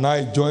 And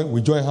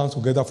we joined hands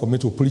together for me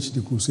to preach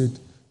the crusade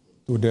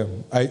to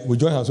them. We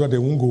joined hands so they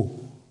won't go.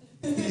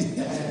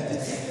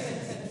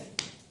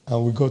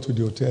 And we got to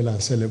the hotel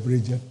and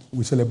celebrated.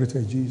 We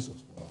celebrated Jesus.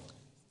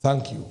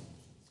 Thank you.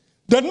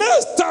 The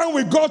next time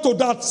we got to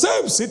that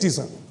same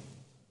citizen,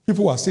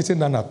 people were sitting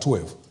down at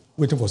 12,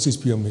 waiting for 6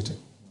 p.m. meeting.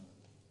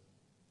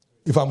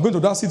 If I'm going to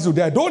that city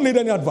today, I don't need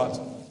any advance.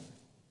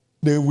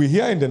 They will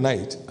hear in the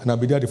night, and I'll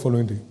be there the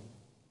following day.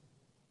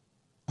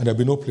 And there'll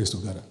be no place to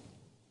gather.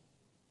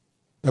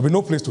 There'll be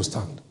no place to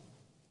stand.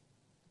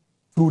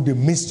 Through the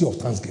mystery of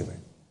thanksgiving.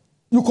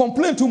 You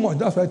complain too much,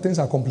 that's why things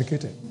are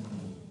complicated.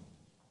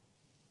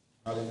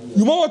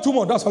 You murmur too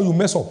much, that's how you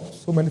mess up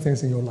so many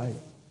things in your life.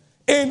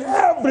 In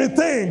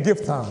everything,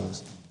 give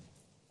thanks.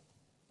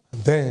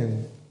 And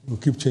then you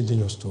keep changing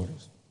your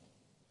stories.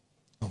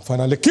 And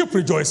finally, keep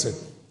rejoicing.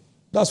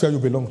 That's where you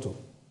belong to.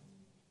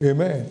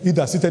 Amen. He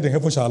that seated in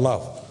heaven shall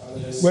laugh.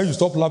 Yes. When you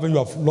stop laughing, you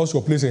have lost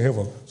your place in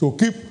heaven. So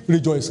keep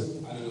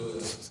rejoicing.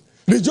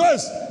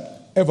 Rejoice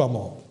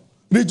evermore.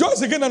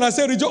 Rejoice again, and I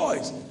say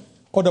rejoice.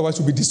 Otherwise,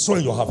 you'll be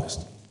destroying your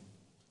harvest.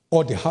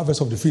 Or the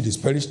harvest of the field is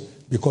perished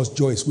because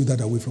joy is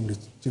withered away from the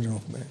children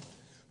of men.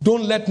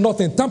 Don't let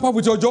nothing tamper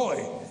with your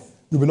joy.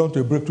 You belong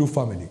to a breakthrough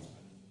family.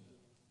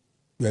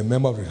 You're a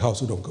member of the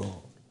household of God.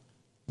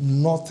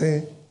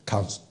 Nothing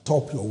can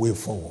stop your way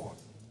forward.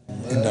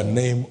 Amen. In the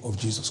name of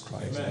Jesus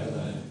Christ.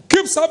 Amen.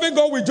 Keep serving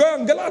God with joy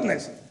and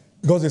gladness.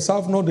 Because they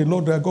serve not the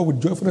Lord their God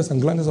with joyfulness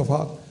and gladness of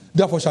heart.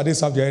 Therefore shall they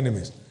serve their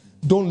enemies.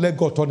 Don't let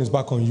God turn his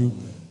back on you.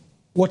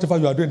 Whatever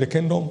you are doing in the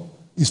kingdom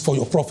is for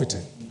your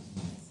profiting.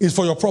 It's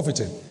for your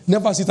profiting.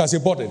 Never sit as a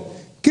burden.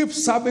 Keep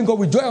serving God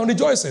with joy and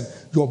rejoicing.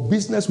 Your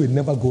business will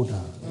never go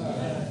down.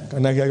 Amen.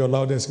 Can I hear your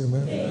loudest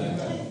amen?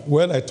 Amen?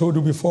 Well, I told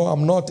you before,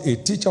 I'm not a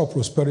teacher of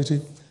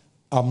prosperity.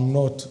 I'm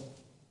not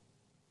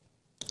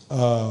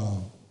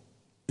a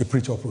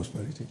preacher of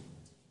prosperity.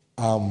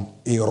 I'm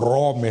a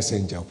raw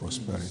messenger of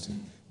prosperity.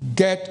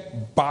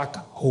 Get back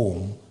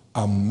home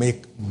and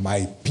make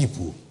my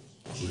people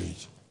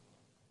rich.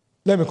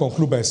 Let me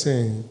conclude by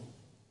saying,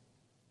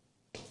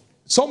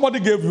 somebody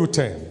gave you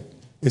 10.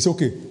 It's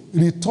okay.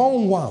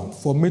 Return 1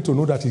 for me to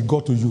know that it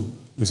got to you.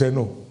 You say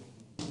no.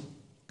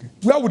 Okay.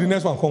 Where would the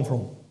next one come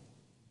from?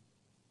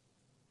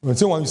 When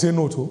someone you say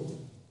no to.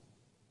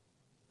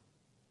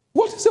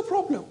 What is the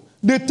problem?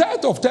 The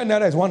tithe of 10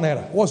 naira is 1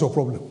 naira. What's your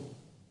problem?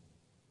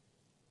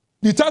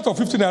 The tithe of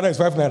 15 naira is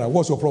 5 naira.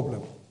 What's your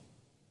problem?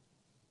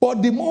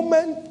 But the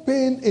moment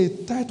paying a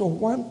tithe of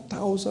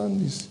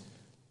 1,000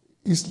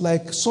 is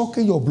like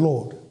sucking your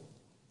blood.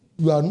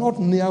 You are not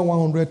near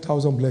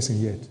 100,000 blessing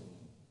yet.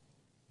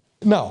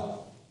 Now,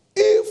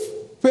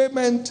 if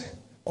payment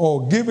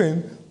or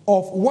giving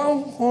of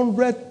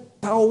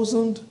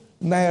 100,000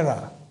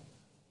 naira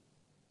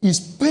is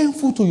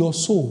painful to your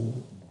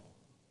soul,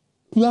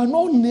 you are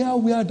not near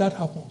where that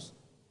happens.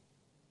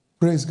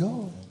 Praise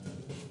God.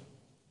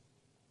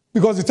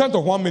 Because the tenth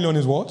of 1 million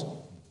is what?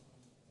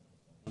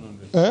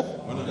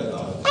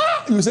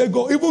 100,000. You say,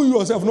 God, even you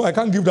yourself, no, I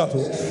can't give that.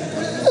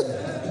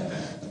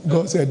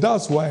 God said,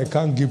 that's why I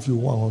can't give you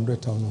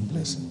 100,000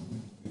 blessing.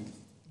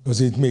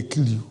 Because it may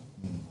kill you.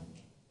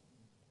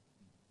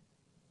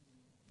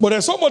 But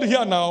there's somebody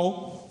here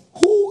now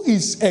who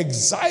is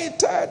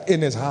excited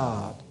in his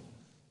heart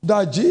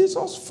that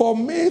Jesus, for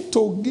me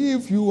to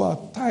give you a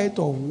tithe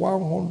of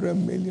 100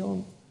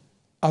 million,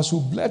 as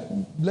you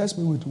bless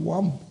me with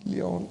 1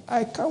 billion,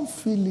 I can't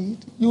feel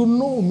it. You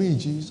know me,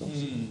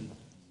 Jesus.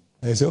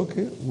 I say,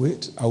 okay,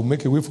 wait, I'll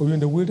make a way for you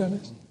in the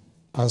wilderness,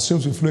 and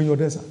streams will flow in your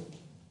desert.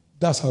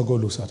 That's how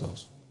God looks at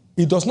us.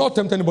 He does not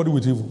tempt anybody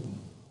with evil.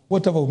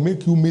 Whatever will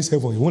make you miss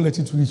heaven, he won't let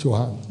it reach your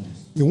hand.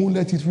 He won't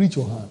let it reach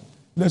your hand.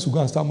 Unless you go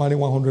and start marrying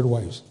 100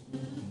 wives.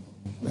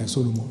 Like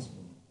Solomon.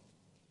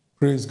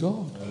 Praise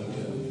God.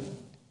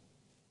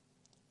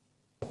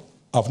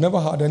 I've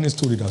never heard any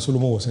story that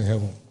Solomon was in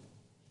heaven.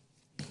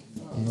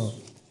 No.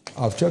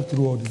 I've checked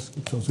through all the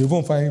scriptures. So you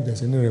won't find if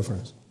there's any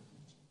reference.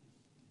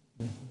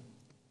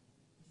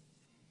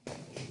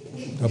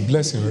 The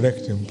blessing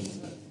wrecked him.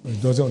 But he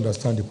doesn't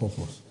understand the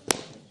purpose.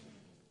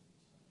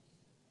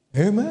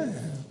 Amen.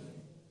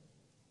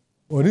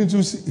 Well, didn't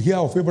you hear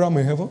of Abraham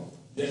in heaven?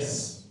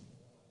 Yes.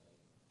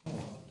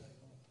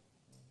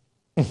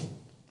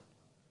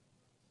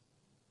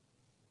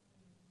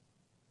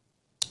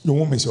 You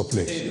won't miss your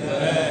place.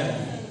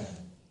 Amen.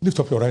 Lift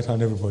up your right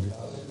hand, everybody.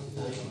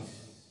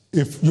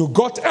 If you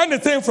got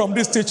anything from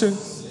this teaching,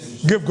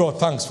 give God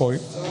thanks for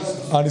it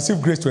and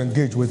receive grace to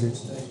engage with it.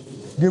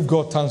 Give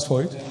God thanks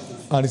for it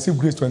and receive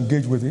grace to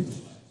engage with it.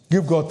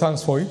 Give God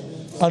thanks for it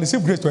and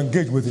receive grace to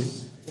engage with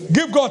it.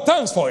 Give God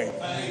thanks for it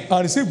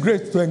and receive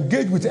grace to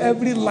engage with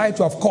every light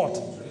you have caught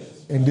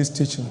in this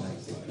teaching.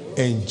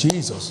 In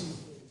Jesus'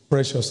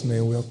 precious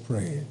name we are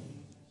praying.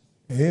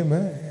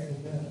 Amen.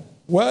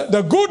 Well,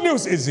 the good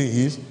news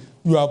is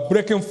you are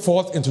breaking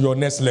forth into your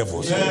next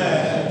levels.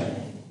 Yeah.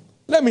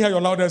 Let me hear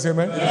your loudest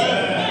amen.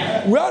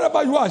 Yeah.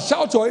 Wherever you are,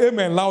 shout your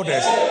amen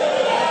loudest.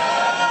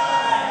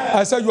 Yeah.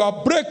 I said you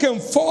are breaking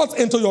forth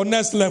into your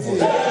next level.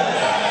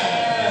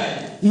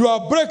 Yeah. You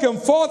are breaking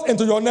forth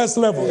into your next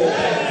level.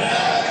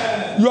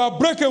 Yeah. You are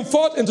breaking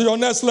forth into your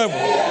next level.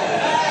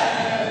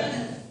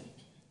 Yeah.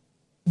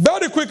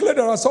 Very quickly,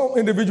 there are some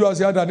individuals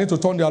here that need to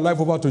turn their life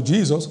over to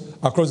Jesus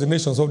across the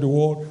nations of the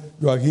world.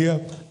 You are here,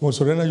 you must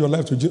surrender your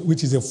life to Jesus,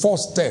 which is a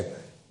first step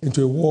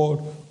into a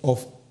world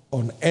of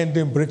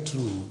unending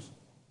breakthroughs.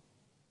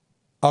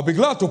 I'll be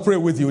glad to pray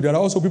with you. There are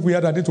also people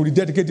here that need to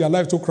rededicate their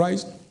life to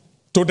Christ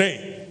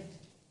today.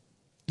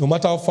 No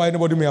matter how far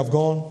anybody may have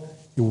gone,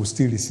 he will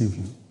still receive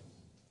you.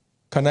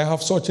 Can I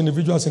have such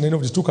individuals in any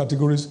of these two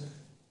categories?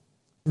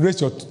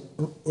 Raise your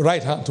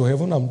right hand to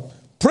heaven and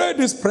pray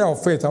this prayer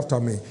of faith after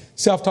me.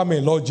 Say after me,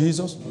 Lord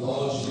Jesus.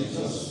 Lord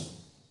Jesus.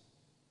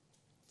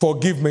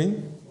 Forgive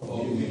me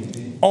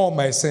all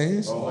my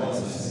sins.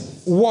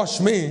 Wash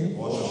me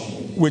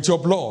with your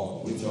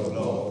blood.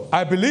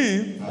 I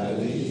believe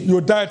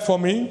you died for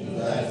me.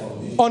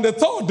 On the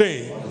third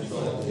day,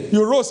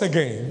 you rose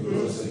again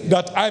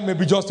that I may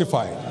be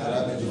justified.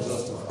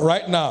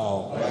 Right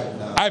now,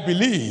 I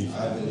believe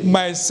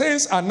my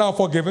sins are now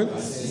forgiven.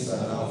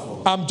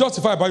 I'm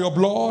justified by your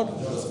blood.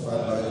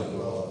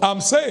 I'm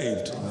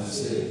saved.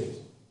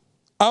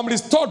 I'm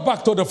restored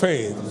back to the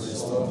faith.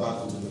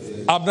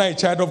 I'm now a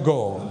child of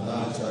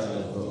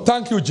God.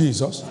 Thank you,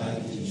 Jesus,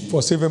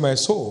 for saving my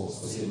soul.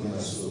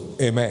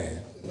 Amen.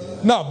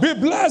 Now, be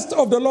blessed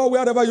of the Lord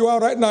wherever you are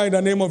right now in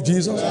the name of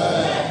Jesus.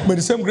 May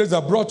the same grace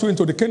that brought you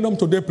into the kingdom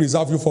today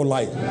preserve you for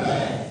life.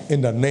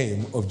 In the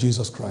name of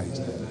Jesus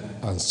Christ.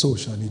 And so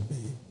shall it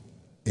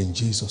be. In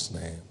Jesus'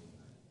 name.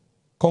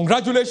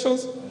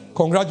 Congratulations,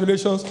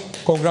 congratulations,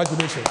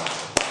 congratulations.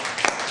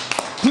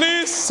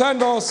 Please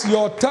send us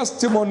your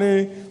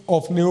testimony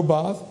of new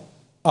birth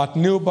at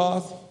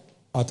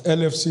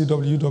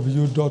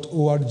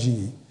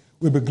newbirth@lfcww.org.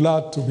 We'll be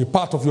glad to be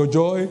part of your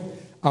joy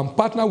and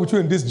partner with you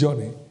in this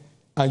journey,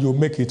 and you'll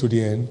make it to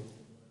the end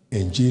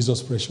in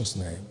Jesus' precious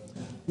name.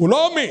 We'll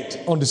all meet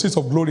on the seats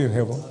of glory in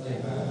heaven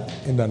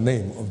in the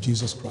name of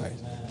Jesus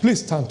Christ.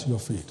 Please stand to your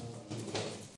feet.